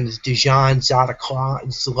Burns, Dejan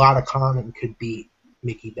Zlatakonin, could beat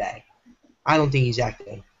Mickey Bey. I don't think he's that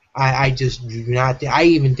good. I just do not. I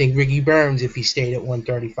even think Ricky Burns, if he stayed at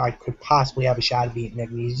 135, could possibly have a shot at beating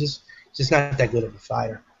Mickey. He's just not that good of a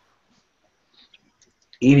fighter.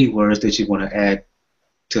 Any words that you want to add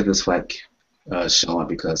to this fight, Sean?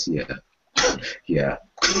 Because yeah.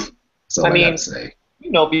 So I gotta say.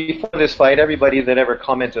 Before this fight, everybody that ever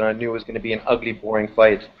commented on it knew it was going to be an ugly, boring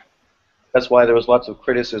fight. That's why there was lots of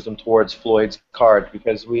criticism towards Floyd's card,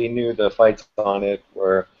 because we knew the fights on it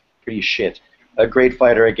were pretty shit. A great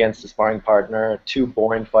fighter against a sparring partner, 2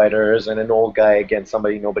 boring fighters, and an old guy against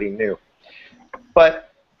somebody nobody knew.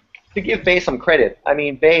 But to give Bey some credit,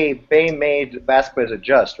 Bey made Vazquez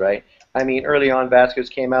adjust, right? Early on, Vazquez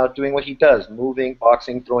came out doing what he does, moving,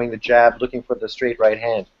 boxing, throwing the jab, looking for the straight right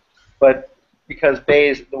hand. But because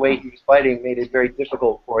Bey's, the way he was fighting, made it very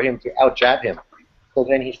difficult for him to out-jab him. So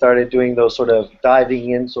then he started doing those sort of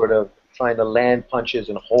diving in, sort of trying to land punches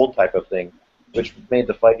and hold type of thing, which made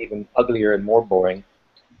the fight even uglier and more boring.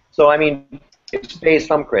 So, it's Bey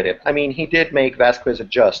some credit. He did make Vazquez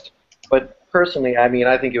adjust. But personally, I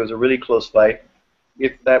think it was a really close fight.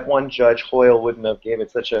 If that one judge, Hoyle, wouldn't have gave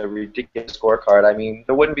it such a ridiculous scorecard,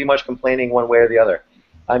 there wouldn't be much complaining one way or the other.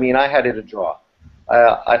 I had it a draw.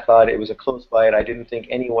 I thought it was a close fight. I didn't think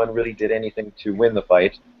anyone really did anything to win the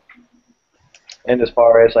fight. And as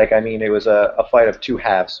far as, it was a fight of 2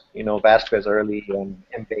 halves. Vazquez early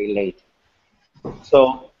and Bey late.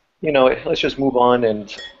 So, let's just move on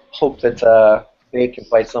and hope that Bey can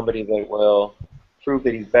fight somebody that will prove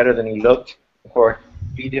that he's better than he looked, or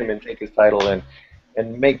beat him and take his title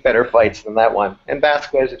and make better fights than that one. And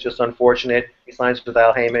Vazquez, it's just unfortunate. He signs with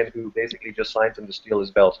Al Heyman, who basically just signs him to steal his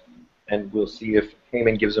belt. And we'll see if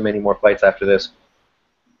Heyman gives him any more fights after this.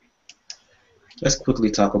 Let's quickly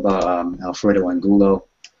talk about Alfredo Angulo.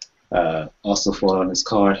 Also fought on this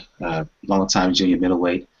card. Long-time junior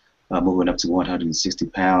middleweight, moving up to 160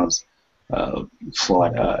 pounds.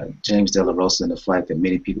 Fought James De La Rosa in a fight that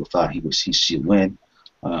many people thought he should win.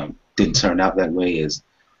 Didn't turn out that way, as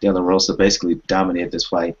De La Rosa basically dominated this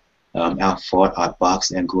fight. Outfought,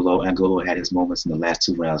 outboxed Angulo. Angulo had his moments in the last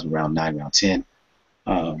 2 rounds, round 9, round 10.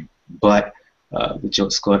 But the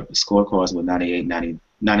scorecards were 98, 90,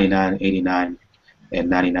 99, 89, and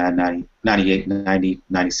 99, 90, 98, 90,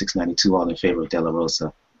 96, 92, all in favor of De La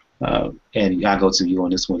Rosa. And I'll go to you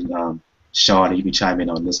on this one, Sean, and you can chime in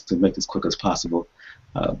on this to make this quick as possible.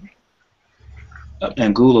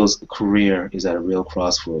 Angulo's career is at a real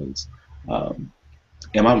crossroads.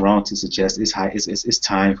 Am I wrong to suggest it's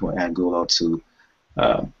time for Angulo to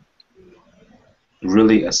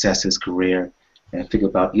really assess his career and think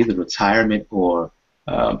about either retirement or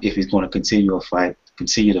if he's going to continue to fight,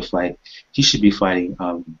 he should be fighting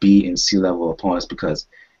B and C level opponents, because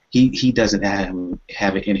he doesn't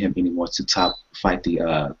have it in him anymore to fight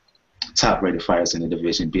the top rated fighters in the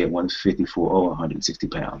division, be it 154 or 160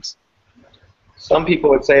 pounds. Some people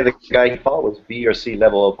would say the guy he fought was B or C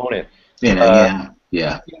level opponent. Yeah.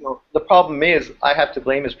 You know, the problem is I have to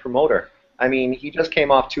blame his promoter. I mean, he just came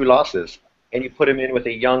off 2 losses, and you put him in with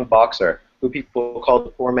a young boxer who people call the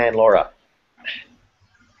poor man Laura.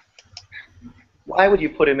 Why would you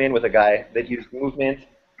put him in with a guy that used movement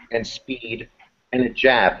and speed and a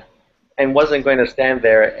jab and wasn't going to stand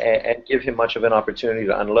there and give him much of an opportunity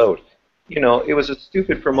to unload? You know, it was a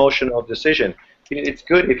stupid promotional decision. It's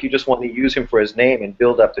good if you just want to use him for his name and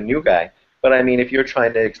build up the new guy. But I mean, if you're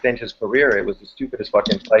trying to extend his career, it was the stupidest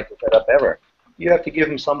fucking fight to set up ever. You have to give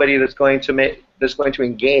him somebody that's going to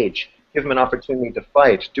engage, give him an opportunity to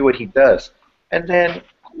fight, do what he does, and then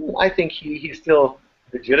I think he's still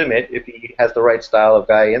legitimate if he has the right style of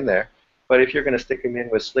guy in there. But if you're going to stick him in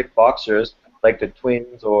with slick boxers like the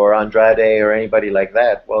Twins or Andrade or anybody like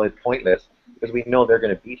that, well, it's pointless, because we know they're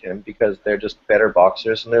going to beat him because they're just better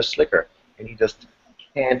boxers and they're slicker, and he just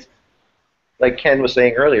can't. Like Ken was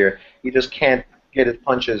saying earlier, he just can't get his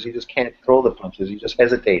punches. He just can't throw the punches. He just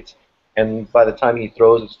hesitates. And by the time he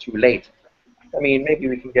throws, it's too late. I mean, maybe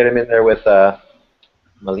we can get him in there with Carlos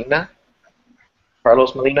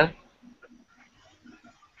Molina.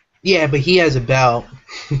 Yeah, but he has a belt.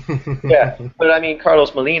 Yeah, but I mean,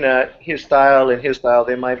 Carlos Molina, his style and his style,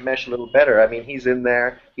 they might mesh a little better. I mean, he's in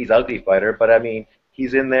there. He's an ugly fighter, but I mean,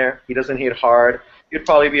 he's in there. He doesn't hit hard. It'd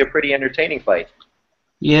probably be a pretty entertaining fight.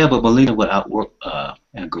 Yeah, but Molina would outwork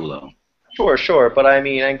Angulo. Sure, but I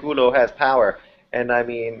mean, Angulo has power, and I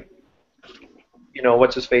mean, you know,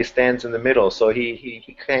 what's his face stands in the middle, so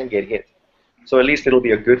he can get hit. So at least it'll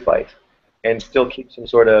be a good fight, and still keeps him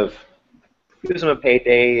gives him a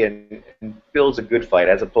payday and builds a good fight,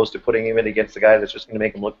 as opposed to putting him in against a guy that's just going to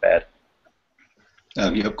make him look bad.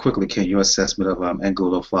 Yeah, quickly, Ken, your assessment of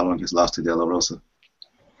Angulo following his loss to De La Rosa?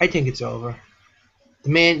 I think it's over. The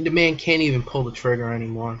man can't even pull the trigger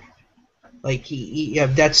anymore. Like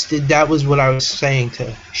that was what I was saying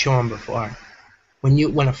to Sean before.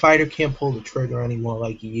 When a fighter can't pull the trigger anymore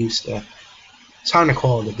like he used to, it's time to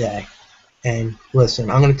call it a day. And listen,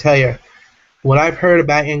 I'm gonna tell you what I've heard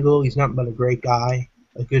about Angulo. He's nothing but a great guy,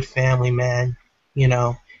 a good family man. You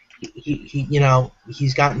know,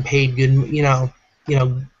 he's gotten paid good.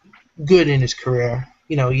 Good in his career.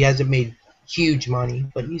 You know, he hasn't made huge money,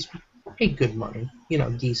 but he's made good money. You know,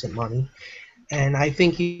 decent money. And I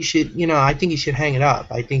think he should. I think he should hang it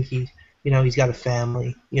up. I think he's got a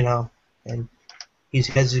family. And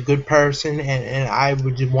he's a good person, and I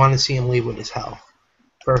would want to see him leave with his health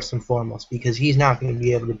first and foremost, because he's not going to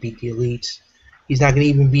be able to beat the elites. He's not going to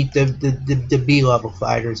even beat the B-level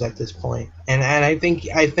fighters at this point. And I think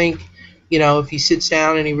if he sits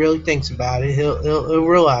down and he really thinks about it, he'll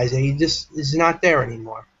realize that he just is not there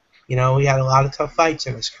anymore. He had a lot of tough fights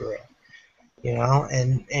in his career.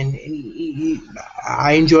 And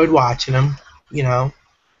I enjoyed watching him.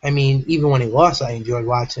 I mean, even when he lost, I enjoyed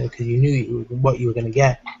watching it because you knew what you were going to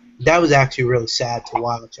get. That was actually really sad to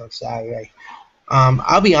watch on Saturday.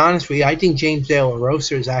 I'll be honest with you. I think James De La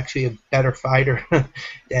Rosa is actually a better fighter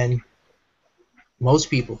than most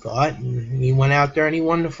people thought. And he went out there and he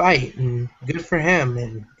won the fight, and good for him.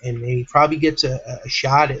 And he probably gets a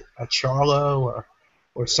shot at Charlo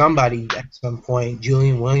or somebody at some point,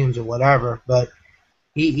 Julian Williams or whatever. But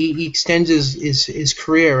he extends his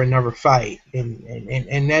career another fight,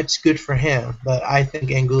 and that's good for him. But I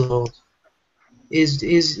think Angulo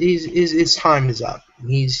his time is up.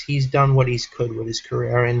 He's done what he could with his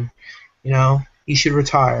career, and he should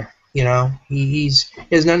retire. He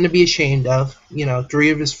has nothing to be ashamed of. 3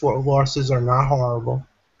 of his 4 losses are not horrible.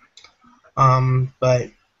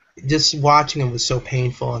 But just watching him was so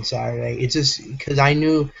painful on Saturday. It's just because I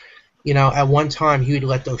knew, at one time he would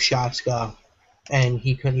let those shots go, and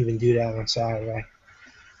he couldn't even do that on Saturday.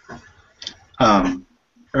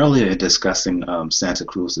 Earlier in discussing Santa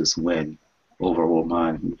Cruz's win over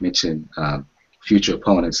Roman, we mentioned future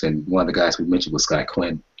opponents, and one of the guys we mentioned was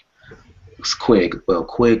Quigg. Well,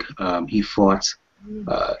 Quigg, he fought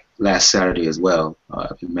last Saturday as well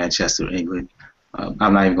in Manchester, England.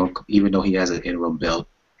 I'm not even going to, even though he has an interim belt,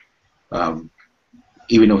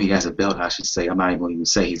 even though he has a belt, I should say, I'm not even going to even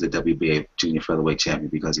say he's a WBA junior featherweight champion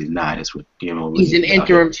because he's not. It's, he's an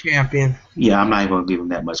interim champion. Yeah, I'm not even going to give him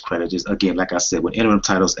that much credit. Just again, like I said, with interim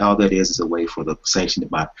titles, all that is a way for the sanctioning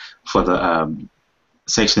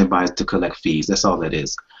bodies to collect fees. That's all that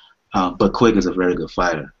is. But Quigg is a very good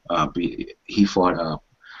fighter. He fought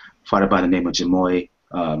by the name of Jamoye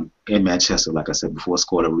in Manchester, like I said before,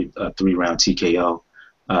 scored a 3-round TKO,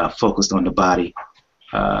 focused on the body.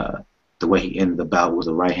 The way he ended the bout was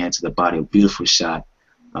a right hand to the body, a beautiful shot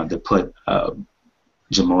that put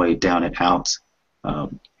Jamoye down and out.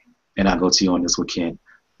 And I'll go to you on this one, Ken.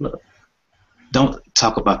 Look, don't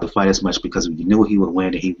talk about the fight as much because you knew he would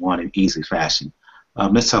win and he won in easy fashion.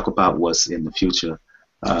 Let's talk about what's in the future.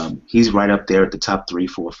 He's right up there at the top 3,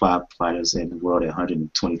 4, 5 fighters in the world at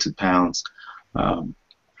 122 pounds. The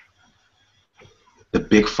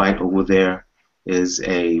big fight over there is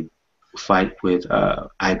a fight with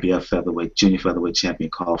IBF junior featherweight champion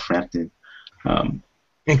Car Frampton. And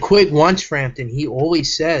Quigg wants Frampton. He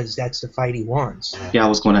always says that's the fight he wants. Yeah, I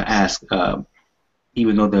was going to ask,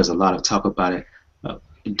 even though there's a lot of talk about it,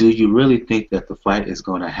 do you really think that the fight is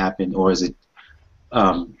going to happen, or is it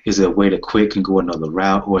a way that Quigg can go another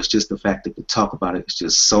route, or it's just the fact that the talk about it is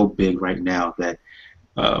just so big right now that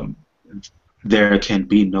there can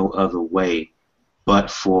be no other way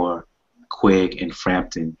but for Quigg and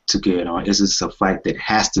Frampton to get on? Is this a fight that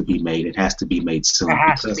has to be made? It has to be made soon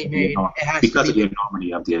because of the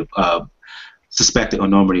enormity of the suspected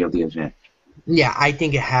enormity of the event. Yeah, I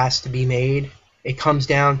think it has to be made. It comes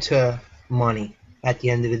down to money at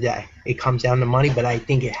the end of the day. It comes down to money, but I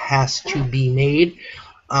think it has to be made.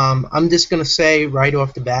 I'm just going to say right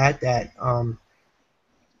off the bat that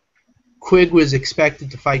Quigg was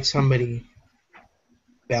expected to fight somebody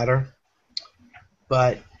better,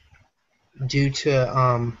 but due to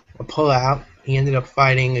a pullout, he ended up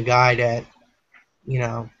fighting a guy that,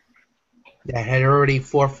 that had already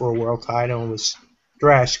fought for a world title and was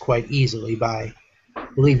thrashed quite easily by, I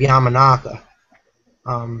believe, Yamanaka.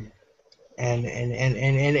 And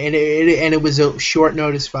it was a short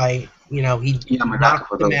notice fight. He knocked him out.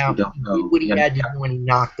 He did what he had to do when he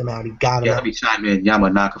knocked him out. He got him out. Let me chime in.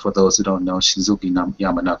 Yamanaka, for those who don't know, Shizuki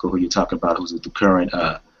Yamanaka, who you're talking about, who's the current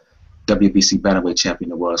WBC bantamweight champion in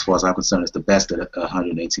the world. As far as I'm concerned, is the best at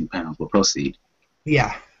 118 pounds. We'll proceed.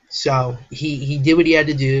 Yeah. So he did what he had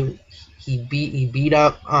to do. He beat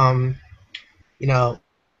up Jamoye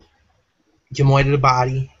to the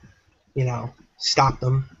body. Stopped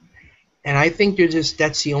him. And I think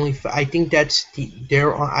that's the only. I think that's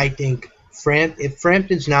I think if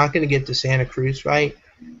Frampton's not going to get the Santa Cruz fight,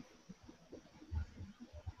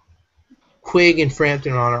 Quigg and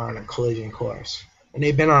Frampton are on a collision course, and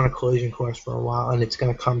they've been on a collision course for a while, and it's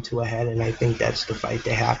going to come to a head. And I think that's the fight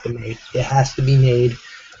they have to make. It has to be made.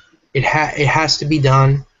 It has to be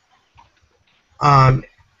done.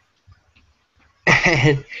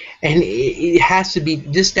 And it has to be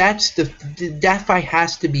that fight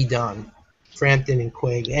has to be done, Frampton and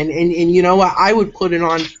Quigg. And you know what? I would put it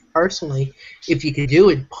on personally, if you could do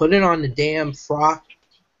it, put it on the damn Frock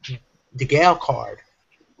DeGale card.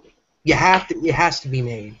 It has to be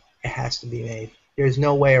made. It has to be made. There's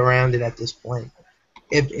no way around it at this point.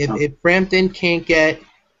 If Frampton can't get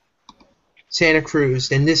Santa Cruz,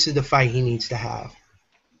 then this is the fight he needs to have.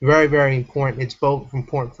 Very, very important. It's both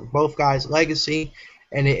important for both guys' legacy,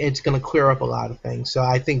 and it's going to clear up a lot of things. So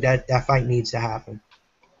I think that fight needs to happen.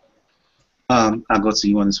 I'll go to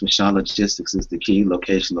you on this one, Sean. Logistics is the key.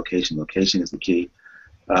 Location is the key.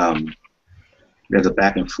 There's a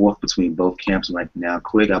back and forth between both camps right now.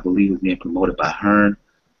 Quigg, I believe, is being promoted by Hearn,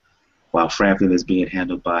 while Frampton is being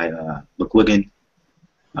handled by McGuigan.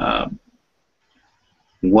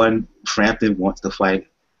 Frampton wants to fight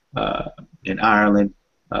in Ireland.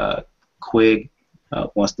 Quigg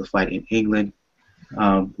wants to fight in England.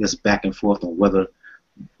 There's back and forth on whether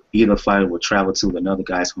either fighter will travel to another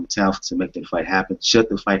guy's hometown to make the fight happen. Should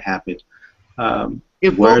the fight happen?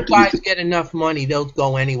 If both guys get enough money, they'll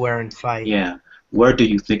go anywhere and fight. Yeah. Where do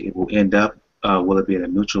you think it will end up? Will it be at a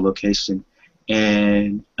neutral location?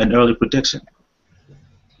 And an early prediction?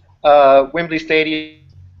 Wembley Stadium.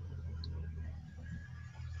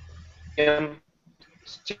 60-40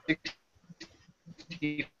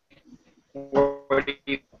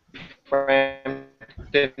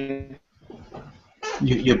 Frampton.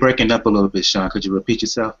 You're breaking up a little bit, Sean. Could you repeat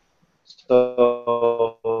yourself?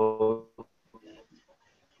 So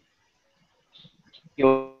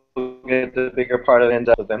you'll get the bigger part of it, end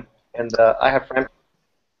up with them. And I have Frampton.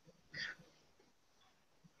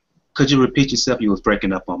 Could you repeat yourself? You was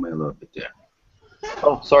breaking up on me a little bit there.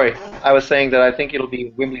 Oh, sorry. I was saying that I think it'll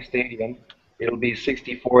be Wembley Stadium. It'll be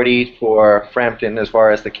 60-40 for Frampton as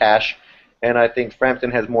far as the cash. And I think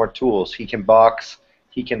Frampton has more tools. He can box.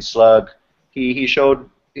 He can slug. He showed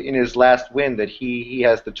in his last win that he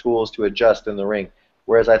has the tools to adjust in the ring.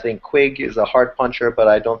 Whereas I think Quigg is a hard puncher, but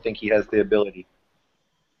I don't think he has the ability.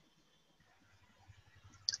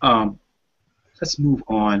 Let's move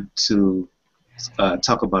on to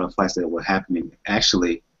talk about a fights that were happening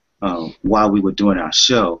actually while we were doing our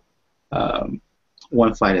show.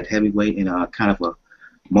 One fight at heavyweight in a kind of a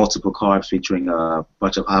multiple card featuring a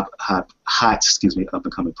bunch of hot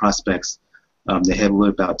up-and-coming prospects. The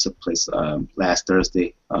heavyweight bout took place last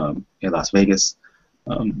Thursday in Las Vegas.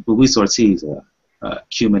 Luis Ortiz, a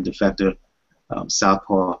Cuban defector,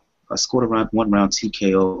 southpaw, scored a one-round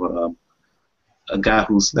TKO over a guy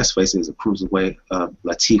who's, let's face it, is a cruiserweight,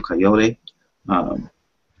 Lateef Kayode.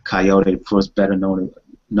 Kayode, of course, better known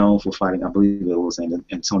for fighting, I believe it was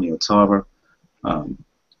Antonio Tarver.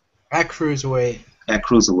 At cruiserweight. At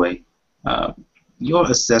cruiserweight.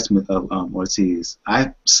 Your assessment of Ortiz.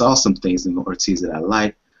 I saw some things in Ortiz that I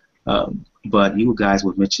like, but you guys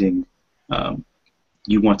were mentioning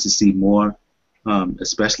you want to see more,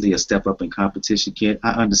 especially a step up in competition, kid.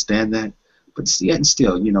 I understand that, but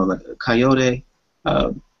still, you know, like Kayode,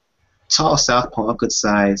 tall southpaw, good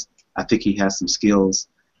size. I think he has some skills.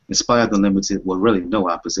 In spite of the limited, well, really no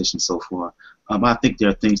opposition so far. I think there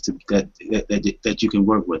are things that you can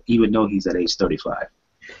work with, even though he's at age 35.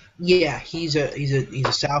 Yeah, he's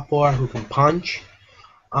a southpaw who can punch.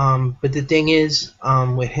 But the thing is,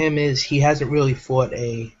 with him is he hasn't really fought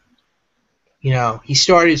a. You know, he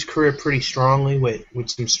started his career pretty strongly with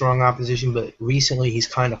some strong opposition, but recently he's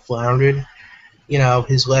kind of floundered. You know,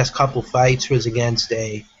 his last couple fights was against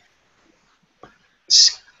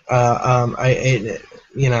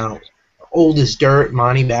old as dirt,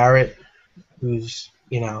 Monty Barrett, who's,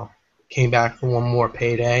 came back for one more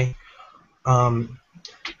payday. And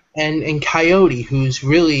Kayode, who's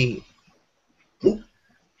really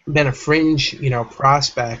been a fringe,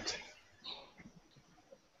 prospect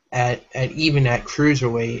at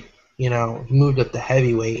cruiserweight. He moved up to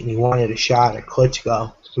heavyweight and he wanted a shot at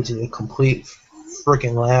Klitschko, which is a complete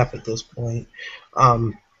freaking laugh at this point.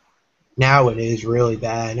 Now it is really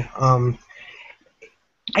bad.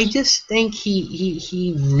 I just think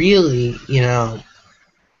he really,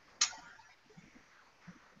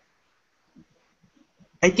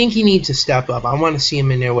 I think he needs to step up. I want to see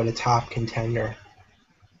him in there with a top contender.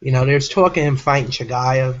 There's talk of him fighting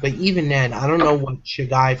Shagayev, but even then, I don't know what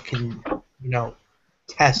Shagayev can,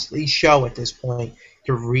 test, at least show at this point,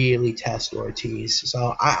 to really test Ortiz.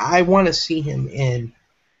 So I want to see him in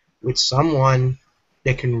with someone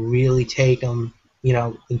that can really take him,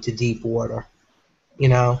 into deep water.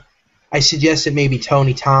 I suggested maybe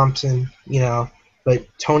Tony Thompson, but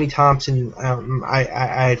Tony Thompson,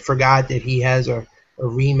 I had forgot that he has a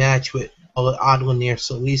rematch with Adlanir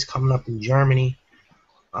Solis coming up in Germany.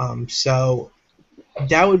 So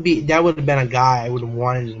that would have been a guy I would have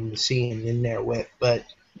wanted him to see him in there with. But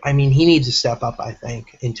I mean, he needs to step up, I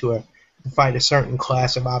think, to fight a certain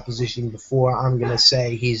class of opposition before I'm gonna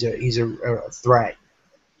say he's a threat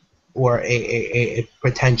or a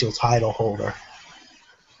potential title holder.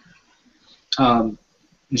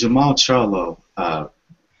 Jamal Charlo, I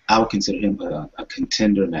would consider him a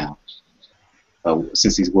contender now,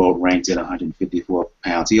 since he's world ranked at 154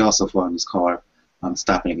 pounds. He also fought in this card,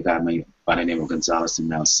 stopping a guy by the name of Gonzalez in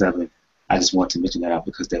round 7. I just want to mention that out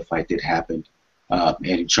because that fight did happen.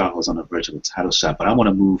 Eddie Charlo's on the verge of a title shot, but I want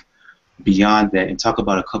to move beyond that and talk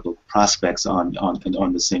about a couple of prospects on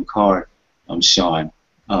the same card, Sean.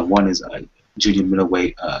 One is junior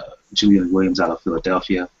middleweight Julian Williams out of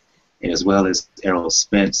Philadelphia, and as well as Errol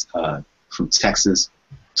Spence from Texas,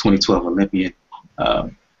 2012 Olympian.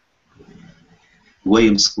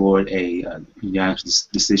 Williams scored a unanimous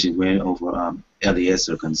decision win over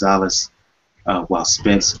Eliezer Gonzalez, while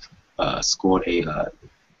Spence scored a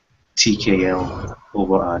TKO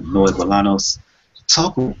over Noe Bolanos.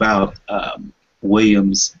 Talk about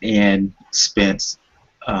Williams and Spence.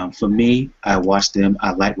 For me, I watch them.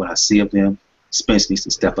 I like what I see of them. Spence needs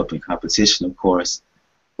to step up in competition, of course,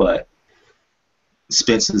 but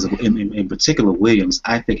Spence, in particular Williams,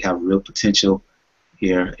 I think have real potential.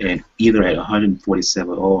 here, and either at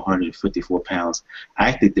 147 or 154 pounds,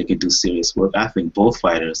 I think they can do serious work. I think both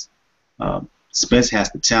fighters, Spence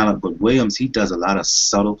has the talent, but Williams, he does a lot of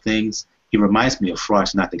subtle things. He reminds me of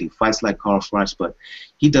Froch, not that he fights like Carl Froch, but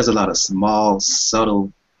he does a lot of small,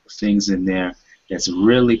 subtle things in there that's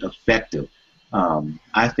really effective.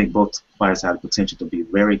 I think both fighters have the potential to be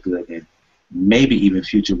very good and maybe even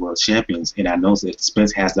future world champions. And I know that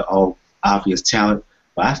Spence has the all obvious talent,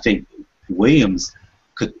 but I think Williams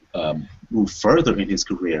could move further in his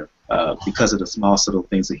career because of the small, subtle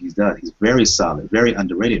things that he's done. He's very solid, very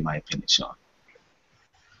underrated, in my opinion, Sean.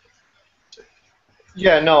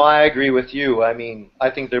 Yeah, no, I agree with you. I mean, I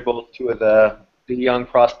think they're both two of the young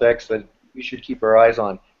prospects that we should keep our eyes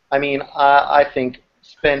on. I mean, I think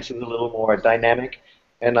Spence is a little more dynamic,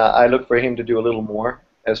 and I look for him to do a little more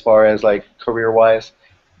as far as like career-wise.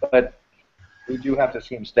 But we do have to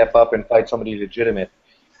see him step up and fight somebody legitimate.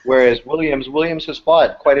 Whereas Williams has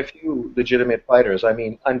fought quite a few legitimate fighters. I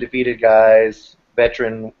mean, undefeated guys,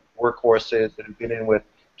 veteran workhorses that have been in with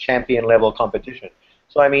champion-level competition.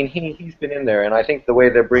 So I mean, he's been in there, and I think the way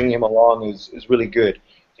they're bringing him along is really good.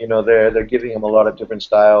 You know, they're giving him a lot of different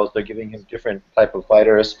styles. They're giving him different type of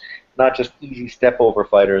fighters, not just easy step over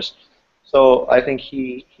fighters. So I think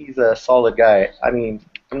he's a solid guy. I mean,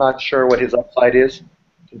 I'm not sure what his upside is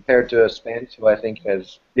compared to Spence, who I think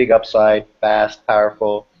has big upside, fast,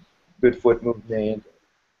 powerful, good foot movement.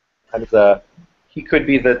 And he could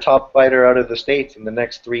be the top fighter out of the States in the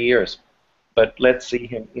next 3 years. But let's see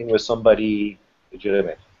him in with somebody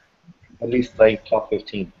legitimate, at least like top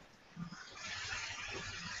 15.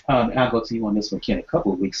 I'll go to you on this one, Ken. A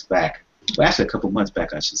couple of weeks back, well, actually a couple of months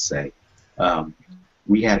back, I should say,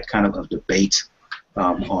 we had kind of a debate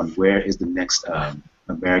on where is the next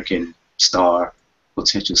American star,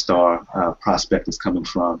 potential star prospect is coming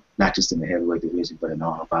from, not just in the heavyweight division, but in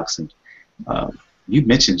all boxing. You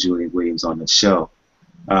mentioned Julian Williams on the show.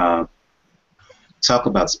 Talk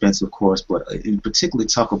about Spence, of course, but in particular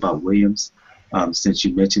talk about Williams, since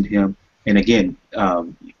you mentioned him. And again,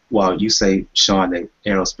 while you say, Sean, that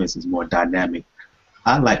Errol Spence is more dynamic,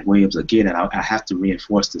 I like Williams again, and I have to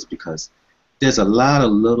reinforce this because there's a lot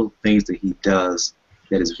of little things that he does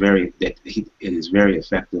that is very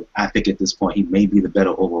effective. I think at this point he may be the better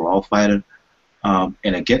overall fighter. And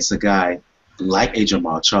against a guy like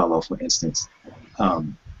Jamal Charlo, for instance,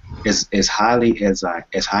 as high as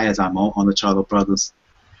I'm on the Charlo brothers,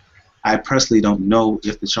 I personally don't know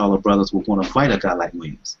if the Charlo brothers will want to fight a guy like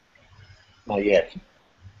Williams. Not yet.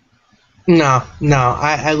 No.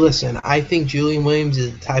 I listen. I think Julian Williams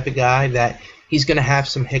is the type of guy that he's going to have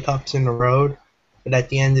some hiccups in the road, but at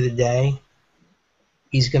the end of the day,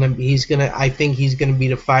 I think he's gonna be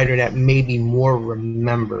the fighter that may be more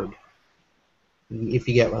remembered. If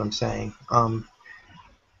you get what I'm saying.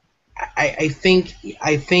 I think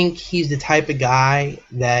he's the type of guy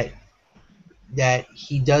that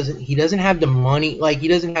he doesn't have the money, like he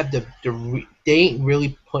doesn't have they ain't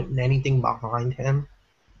really putting anything behind him,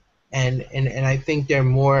 and I think they're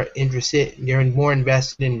more invested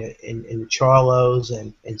in the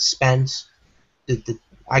Charlos and Spence,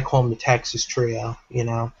 I call them the Texas Trio, you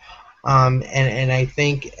know, and I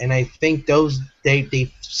think those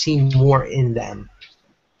they've seen more in them,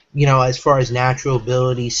 you know, as far as natural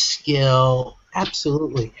ability, skill.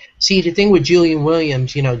 Absolutely. See, the thing with Julian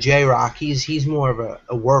Williams, you know, J-Rock, he's more of a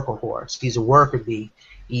workhorse. He's a worker bee.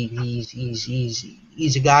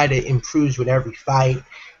 He's a guy that improves with every fight.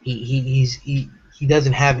 He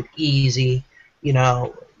doesn't have it easy. You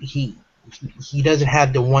know, he doesn't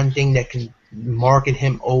have the one thing that can market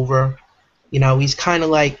him over. You know, he's kind of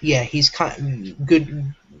like, yeah, he's kind of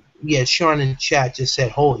good. Yeah, Sean in the chat just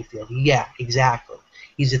said Holyfield. Yeah, exactly.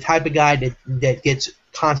 He's the type of guy that gets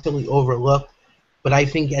constantly overlooked. But I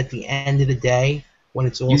think at the end of the day, when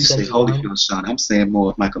it's all said and done, you say Holyfield, Sean. I'm saying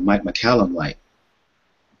more like a Mike McCallum, like.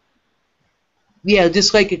 Yeah,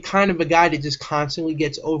 just like a kind of a guy that just constantly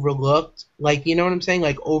gets overlooked. Like, you know what I'm saying?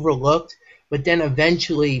 Like overlooked. But then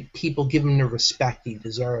eventually people give him the respect he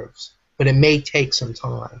deserves. But it may take some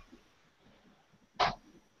time.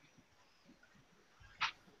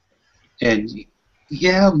 And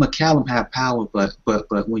yeah, McCallum had power, but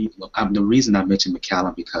when the reason I mentioned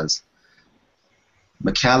McCallum because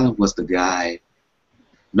McCallum was the guy.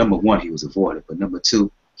 Number one, he was avoided, but number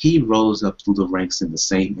two, he rose up through the ranks in the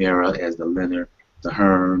same era as the Leonard, the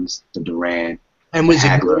Hearns, the Duran, and was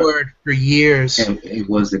ignored for years. And it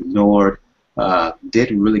was ignored.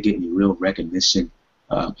 Didn't really get any real recognition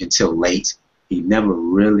until late. He never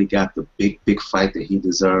really got the big fight that he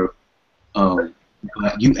deserved.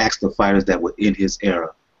 But you ask the fighters that were in his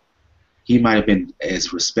era, he might have been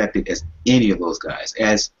as respected as any of those guys.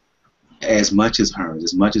 As as much as Hearns,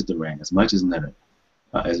 as much as Durant, as much as Leonard,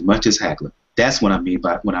 as much as Hagler. That's what I mean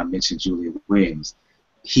by when I mentioned Julian Williams.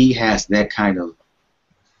 He has that kind of.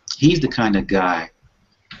 He's the kind of guy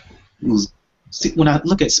who's. See, when I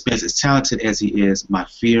look at Spence, as talented as he is, my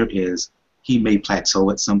fear is he may plateau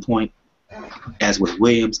at some point. As with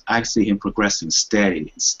Williams, I see him progressing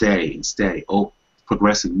steady and steady and steady,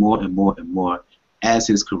 progressing more and more and more as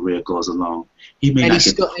his career goes along. He may not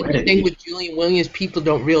get the credit. And the thing with Julian Williams, people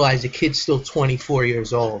don't realize the kid's still 24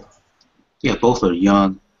 years old. Yeah, both are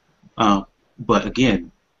young. But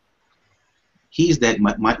again, he's that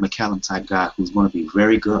Mike McCallum type guy who's going to be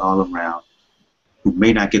very good all around, who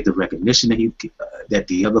may not get the recognition that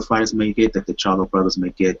the other fighters may get, that the Charlo brothers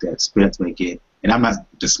may get, that Spence may get. And I'm not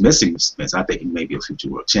dismissing Spence. I think he may be a future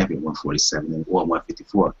world champion, 147 or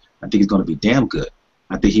 154. I think he's going to be damn good.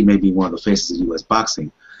 I think he may be one of the faces of U.S.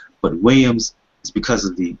 boxing. But Williams is because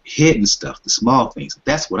of the hidden stuff, the small things.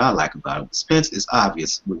 That's what I like about him. Spence is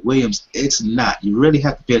obvious. With Williams, it's not. You really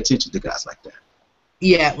have to pay attention to guys like that.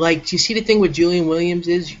 Yeah, like, you see the thing with Julian Williams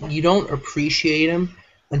is you don't appreciate him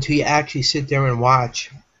until you actually sit there and watch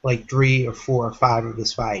like 3 or 4 or 5 of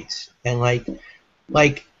his fights. And like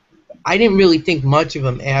I didn't really think much of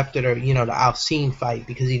him after the Alcine fight,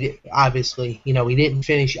 because he didn't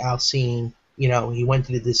finish Alcine. He went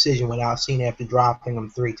to the decision with Alcine after dropping him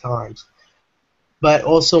 3 times. But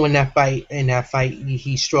also in that fight,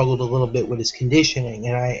 he struggled a little bit with his conditioning,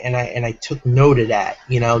 and I took note of that.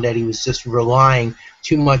 That he was just relying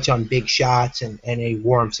too much on big shots, and he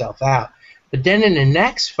wore himself out. But then in the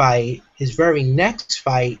next fight, his very next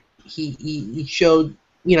fight, he showed,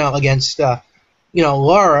 against Orlando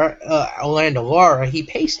Lara, he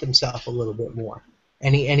paced himself a little bit more,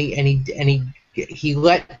 and he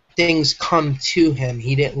let things come to him.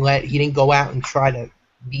 He didn't go out and try to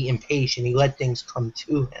be impatient. He let things come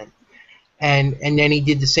to him, and then he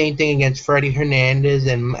did the same thing against Freddie Hernandez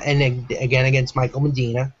and again against Michael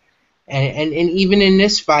Medina. And even in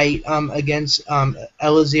this fight against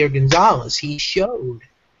Eliezer Gonzalez, he showed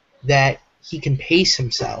that he can pace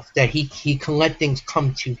himself, that he can let things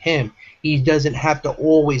come to him. He doesn't have to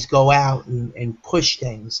always go out and push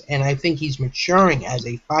things. And I think he's maturing as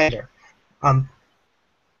a fighter.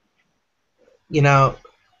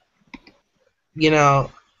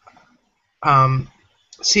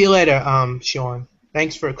 See you later, Sean.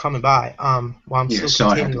 Thanks for coming by. While I'm still Sean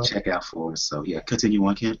continuing. had to check out for us. So yeah, continue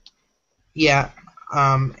on, Kent. Yeah,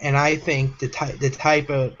 and I think the type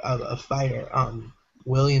of fighter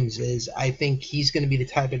Williams is, I think he's going to be the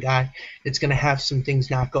type of guy that's going to have some things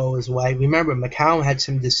not go his way. Remember, McCallum had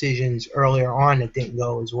some decisions earlier on that didn't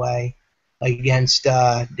go his way, like against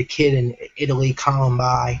the kid in Italy,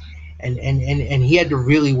 Columbine, and he had to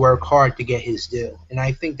really work hard to get his due. And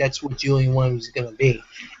I think that's what Julian Williams is going to be.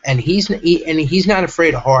 And he's not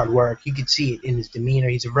afraid of hard work. You can see it in his demeanor.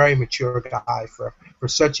 He's a very mature guy for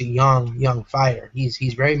such a young fighter.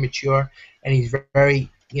 He's very mature, and he's very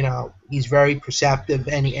perceptive,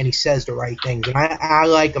 and he says the right things. And I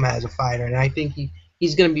like him as a fighter, and I think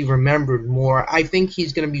he's going to be remembered more. I think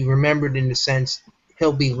he's going to be remembered in the sense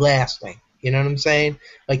he'll be lasting. You know what I'm saying?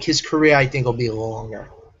 Like, his career, I think, will be longer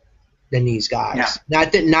than these guys. Yeah.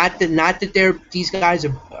 Not that these guys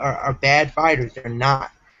are bad fighters. They're not.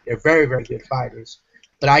 They're very, very good fighters.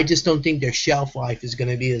 But I just don't think their shelf life is going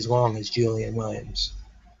to be as long as Julian Williams.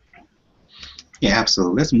 Yeah,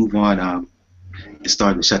 absolutely. Let's move on. It's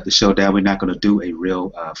starting to shut the show down. We're not going to do a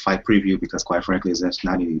real fight preview because, quite frankly, there's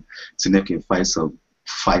not any significant fights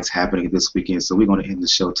happening this weekend. So we're going to end the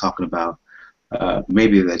show talking about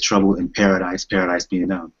maybe the trouble in Paradise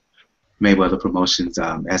being Mayweather Promotions,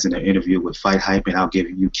 as in an interview with Fight Hype, and I'll give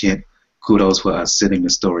you, Kent, kudos for sending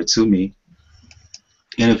the story to me.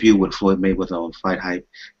 Interview with Floyd Mayweather on Fight Hype,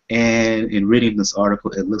 and in reading this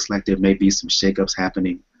article, it looks like there may be some shakeups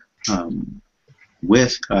happening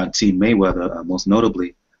with Team Mayweather, most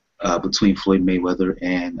notably between Floyd Mayweather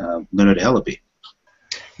and Leonard Ellaby.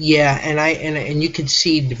 Yeah, and you can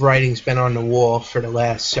see the writing's been on the wall for the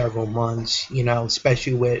last several months.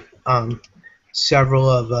 Especially with several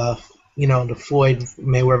of the Floyd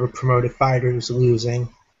Mayweather promoted fighters losing,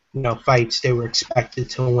 fights they were expected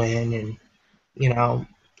to win, and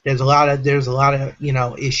there's a lot of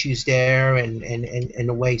issues there, and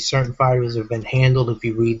the way certain fighters have been handled. If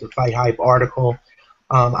you read the Fight Hype article,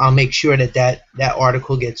 I'll make sure that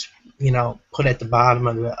article gets put at the bottom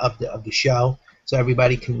of the show, so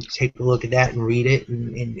everybody can take a look at that and read it.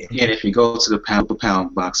 And if you go to the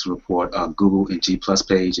Pound Box Report Google and G+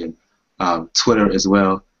 page and Twitter as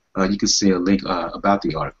well, you can see a link about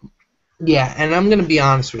the article. Yeah, and I'm going to be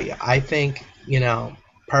honest with you. I think,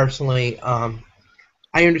 personally,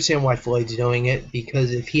 I understand why Floyd's doing it,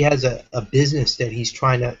 because if he has a business that he's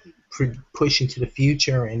trying to push into the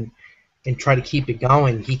future and try to keep it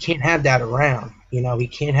going, he can't have that around. You know, he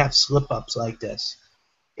can't have slip-ups like this.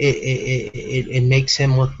 It makes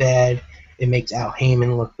him look bad. It makes Al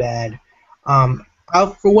Heyman look bad.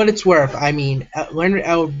 For what it's worth, I mean, Leonard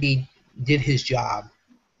Elby did his job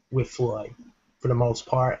with Floyd for the most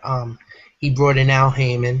part. He brought in Al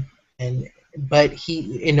Heyman, but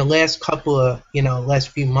he, in the last couple of, last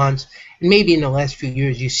few months, and maybe in the last few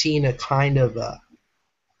years, you've seen a kind of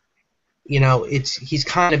he's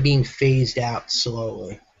kind of being phased out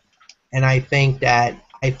slowly. And I think that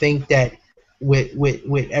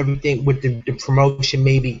with everything, with the promotion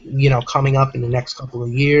maybe coming up in the next couple of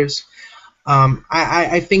years,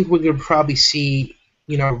 I think we're gonna probably see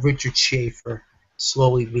Richard Schaefer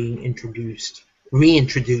slowly being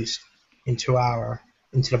reintroduced into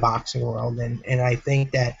the boxing world, and I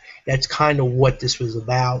think that's kind of what this was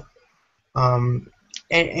about.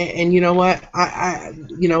 And you know what?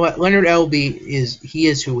 Leonard Elby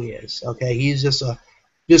is who he is. Okay, he's just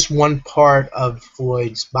one part of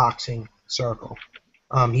Floyd's boxing circle.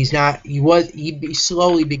 He's not. He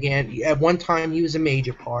slowly began. At one time, he was a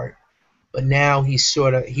major part, but now he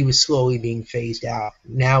was slowly being phased out.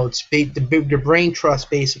 Now it's the brain trust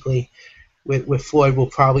basically with Floyd will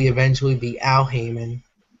probably eventually be Al Heyman,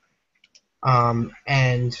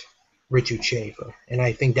 and Richard Schaefer, and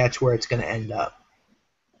I think that's where it's going to end up.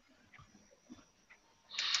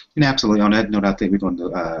 And absolutely. On that note, I think we're going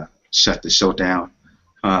to shut the show down.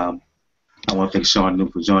 I want to thank Sean New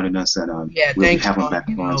for joining us, and yeah, we'll thanks, be having him back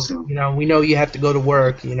on soon. We know you have to go to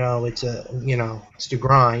work. It's it's the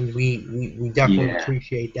grind. We definitely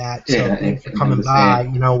appreciate that. So thanks for coming by.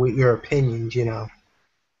 With your opinions.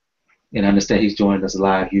 And I understand he's joining us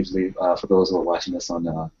live. Usually, for those who are watching us on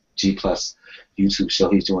the G Plus YouTube show,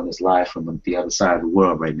 he's joining us live from the other side of the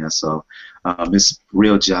world right now. So it's a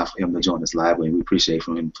real job for him to join us live, and we appreciate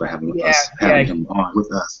him for having him on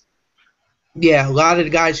with us. Yeah, a lot of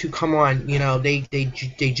the guys who come on, they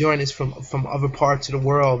join us from other parts of the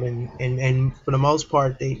world, and for the most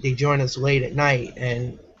part, they join us late at night.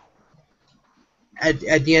 And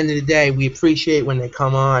at the end of the day, we appreciate when they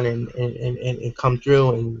come on and come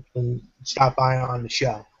through and stop by on the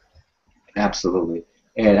show. Absolutely.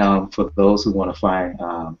 And for those who want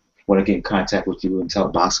to get in contact with you and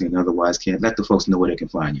talk boxing and otherwise, can let the folks know where they can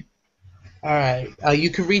find you. All right. You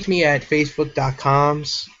can reach me at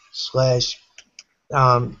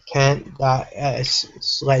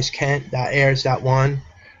facebook.com/Kent.airs.1.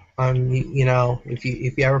 If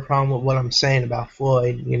you have a problem with what I'm saying about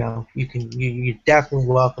Floyd, you're definitely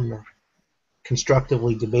welcome to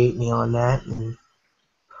constructively debate me on that.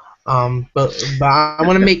 But I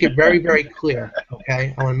want to make it very, very clear,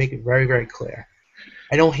 okay? I want to make it very, very clear.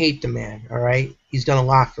 I don't hate the man, all right? He's done a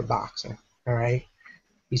lot for boxing, all right?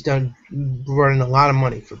 He's brought in a lot of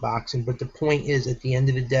money for boxing, but the point is, at the end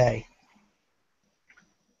of the day,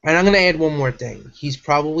 and I'm going to add one more thing. He's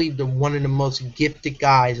probably one of the most gifted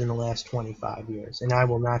guys in the last 25 years, and I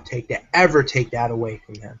will not ever take that away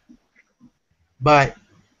from him. But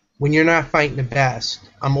when you're not fighting the best,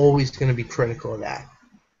 I'm always going to be critical of that.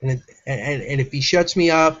 And if he shuts me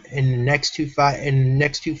up in the next two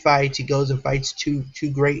fights, he goes and fights two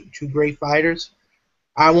great fighters,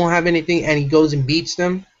 I won't have anything, and he goes and beats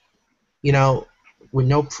them, with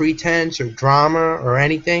no pretense or drama or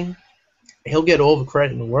anything. He'll get all the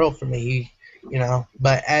credit in the world for me,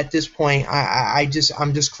 But at this point, I'm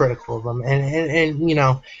just critical of him, and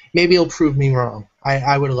maybe he'll prove me wrong.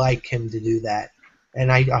 I would like him to do that,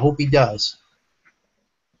 and I hope he does.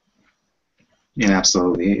 Yeah,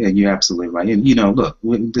 absolutely, and you're absolutely right. And look,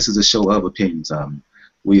 this is a show of opinions.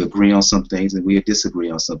 We agree on some things and we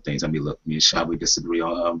disagree on some things. I mean, look, me and Sean, we disagree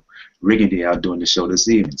on rigging the out doing the show this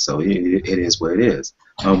evening, so it is what it is.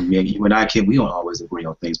 You and I we don't always agree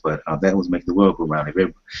on things, but that was making the world go round.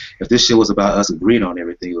 If this show was about us agreeing on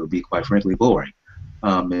everything, it would be quite frankly boring.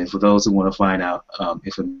 And for those who want to find out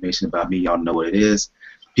information about me, y'all know what it is.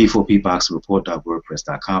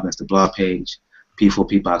 P4PBoxingReport.wordpress.com. That's the blog page.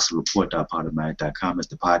 P4PBoxingReport.podomatic.com is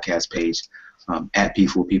the podcast page. At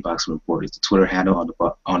P4PBoxingReport is the Twitter handle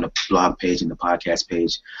on the blog page and the podcast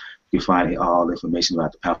page. You can find all information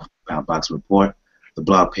about the Pound for Pound Boxing Report. The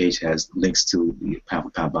blog page has links to the Pound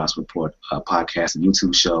for Pound Boxing Report podcast and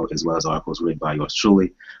YouTube show, as well as articles written by yours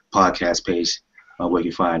truly. Podcast page where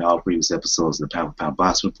you can find all previous episodes of the Pound for Pound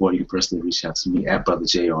Boxing Report. You can personally reach out to me at Brother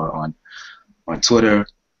JR on Twitter.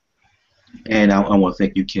 And I want to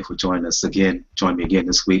thank you, Ken, for joining us again. Join me again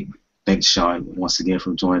this week. Thanks, Sean, once again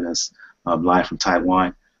for joining us live from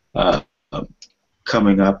Taiwan.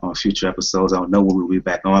 coming up on future episodes. I don't know when we'll be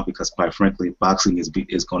back on because, quite frankly, boxing is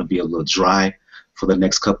going to be a little dry for the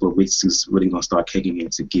next couple of weeks. It's really going to start kicking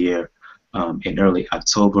into gear in early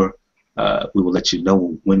October. We will let you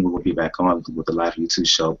know when we will be back on with the live YouTube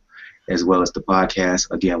show, as well as the podcast.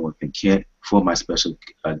 Again, with Kent, for my special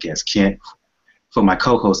guest Kent, for my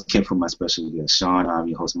co-host Kent, for my special guest Sean. I'm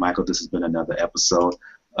your host Michael. This has been another episode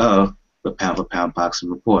of the Pound for Pound Boxing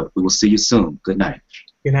Report. We will see you soon. Good night.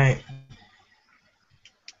 Good night.